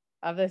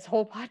of this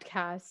whole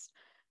podcast,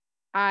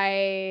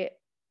 I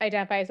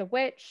identify as a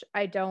witch.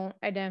 I don't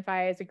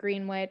identify as a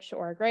green witch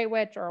or a gray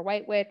witch or a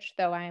white witch,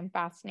 though I am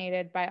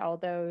fascinated by all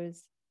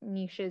those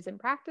niches and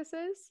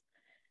practices.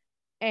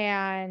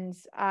 And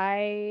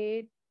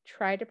I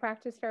try to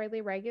practice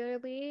fairly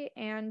regularly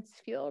and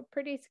feel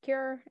pretty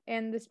secure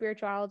in the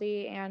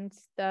spirituality and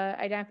the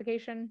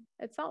identification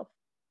itself.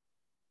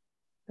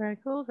 Very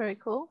cool, very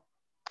cool.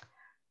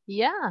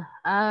 Yeah.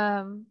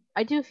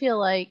 I do feel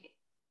like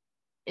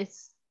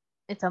it's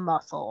a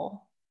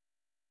muscle.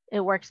 It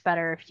works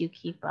better if you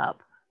keep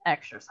up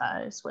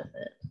exercise with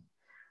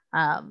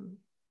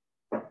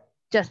it.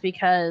 Just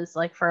because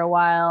like for a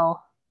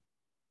while,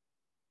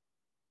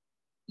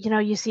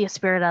 you see a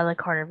spirit out of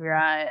the corner of your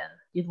eye and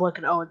you look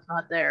and oh, it's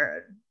not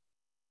there.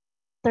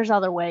 There's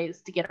other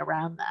ways to get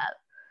around that.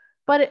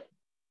 But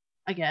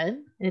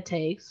it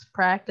takes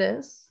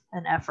practice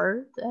and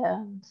effort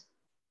and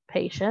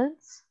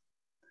patience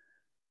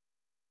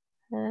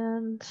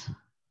and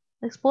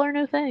explore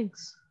new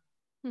things.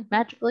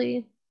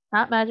 Magically,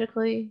 not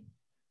magically.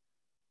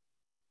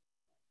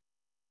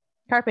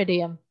 Carpe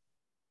diem.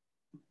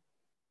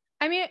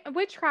 I mean,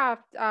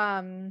 witchcraft,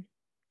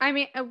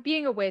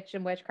 being a witch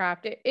in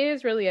witchcraft, it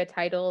is really a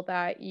title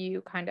that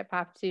you kind of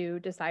have to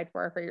decide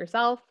for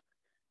yourself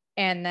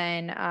and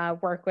then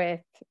work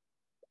with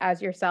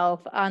as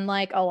yourself.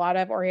 Unlike a lot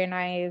of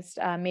organized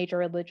major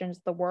religions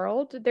of the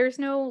world, there's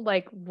no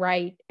like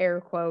right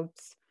air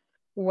quotes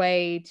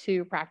way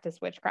to practice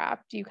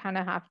witchcraft. You kind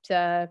of have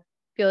to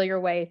feel your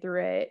way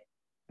through it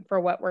for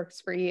what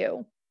works for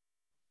you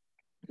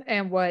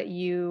and what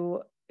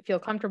you feel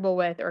comfortable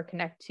with or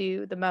connect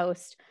to the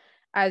most.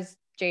 As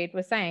Jade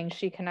was saying,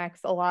 she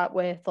connects a lot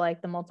with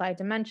like the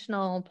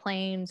multidimensional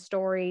plane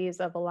stories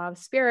of a lot of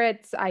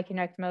spirits. I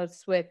connect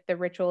most with the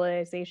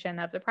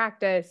ritualization of the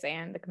practice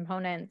and the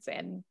components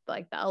and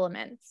like the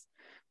elements.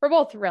 We're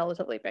both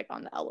relatively big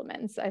on the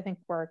elements. I think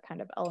we're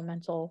kind of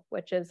elemental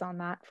witches on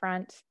that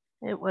front.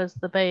 It was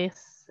the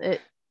base.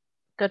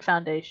 Good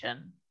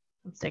foundation.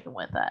 I'm sticking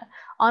with that.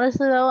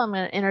 Honestly, though, I'm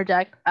going to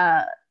interject.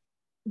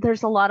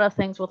 there's a lot of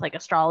things with like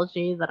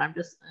astrology that I'm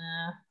just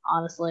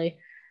honestly,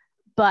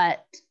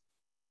 but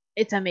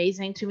it's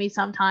amazing to me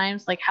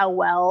sometimes like how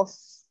well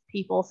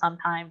people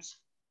sometimes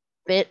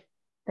fit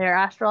their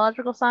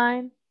astrological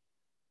sign.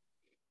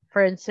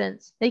 For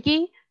instance,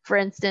 Nikki, for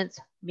instance,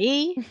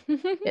 me,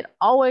 it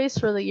always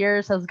for the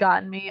years has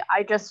gotten me.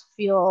 I just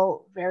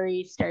feel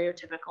very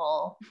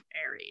stereotypical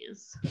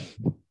Aries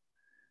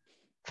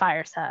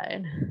fire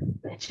sign.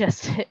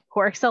 It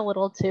works a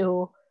little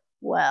too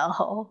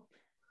well.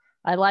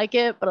 I like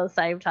it, but at the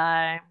same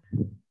time,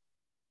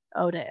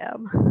 oh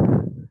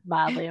damn,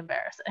 mildly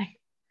embarrassing.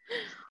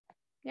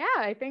 Yeah,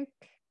 I think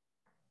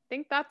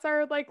that's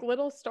our like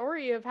little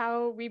story of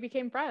how we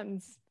became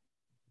friends.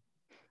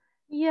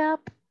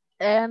 Yep,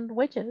 and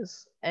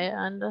witches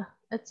and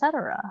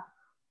etc.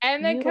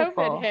 And then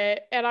COVID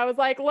hit, and I was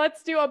like,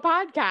 let's do a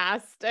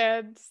podcast,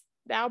 and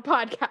now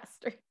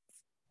podcasters.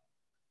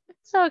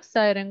 So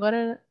exciting. What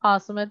an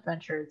awesome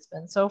adventure it's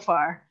been so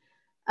far.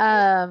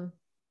 I'm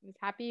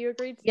happy you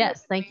agreed to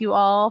yes, thank you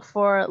all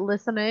for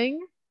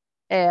listening.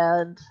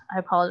 And I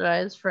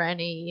apologize for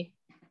any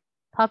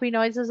puppy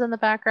noises in the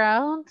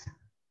background.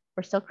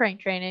 We're still crank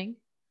training.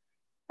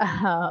 So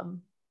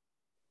I'm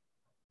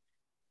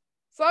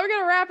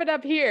gonna wrap it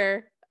up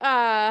here.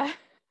 Thank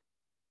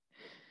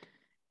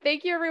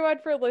you everyone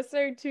for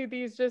listening to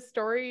these just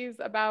stories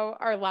about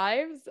our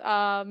lives.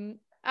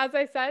 As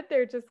I said,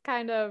 they're just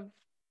kind of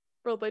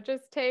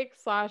religious take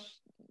 /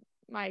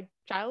 my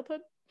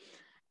childhood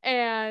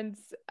and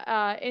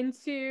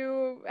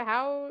into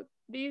how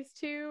these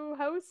two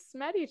hosts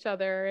met each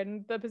other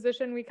and the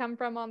position we come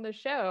from on the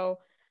show.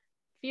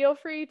 Feel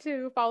free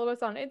to follow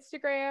us on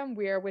Instagram.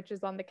 We are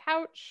Witches on the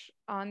Couch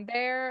on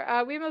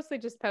there. We mostly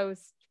just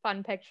post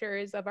fun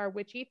pictures of our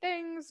witchy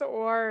things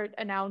or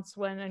announce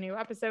when a new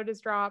episode is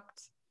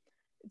dropped.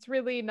 It's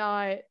really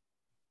a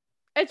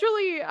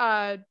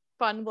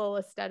fun little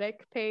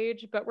aesthetic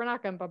page, but we're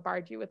not going to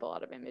bombard you with a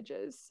lot of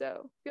images.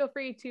 So feel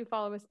free to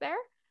follow us there.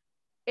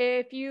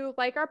 If you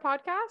like our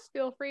podcast,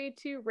 feel free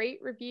to rate,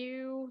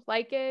 review,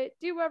 like it,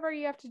 do whatever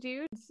you have to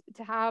do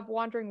to have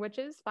Wandering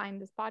Witches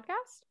find this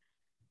podcast.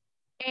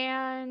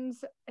 And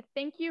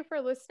thank you for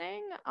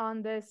listening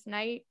on this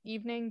night,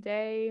 evening,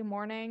 day,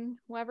 morning,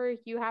 wherever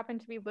you happen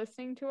to be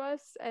listening to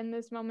us in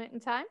this moment in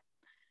time.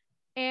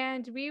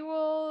 And we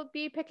will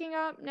be picking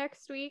up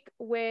next week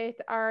with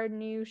our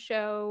new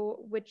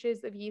show,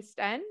 Witches of East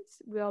End.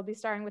 We'll be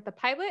starting with the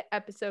pilot,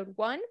 episode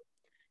 1.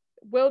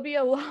 Will be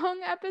a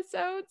long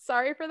episode.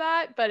 Sorry for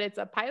that, but it's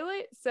a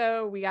pilot,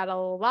 so we got a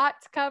lot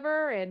to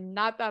cover and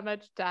not that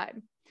much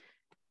time.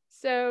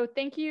 So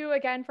thank you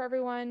again for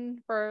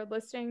everyone for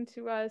listening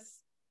to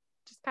us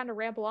just kind of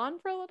ramble on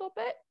for a little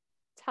bit,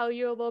 tell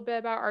you a little bit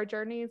about our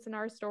journeys and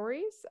our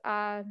stories.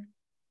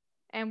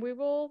 And we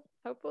will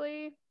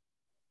hopefully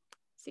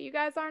see you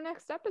guys on our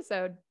next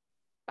episode.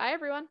 Bye,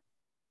 everyone.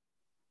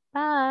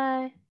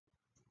 Bye.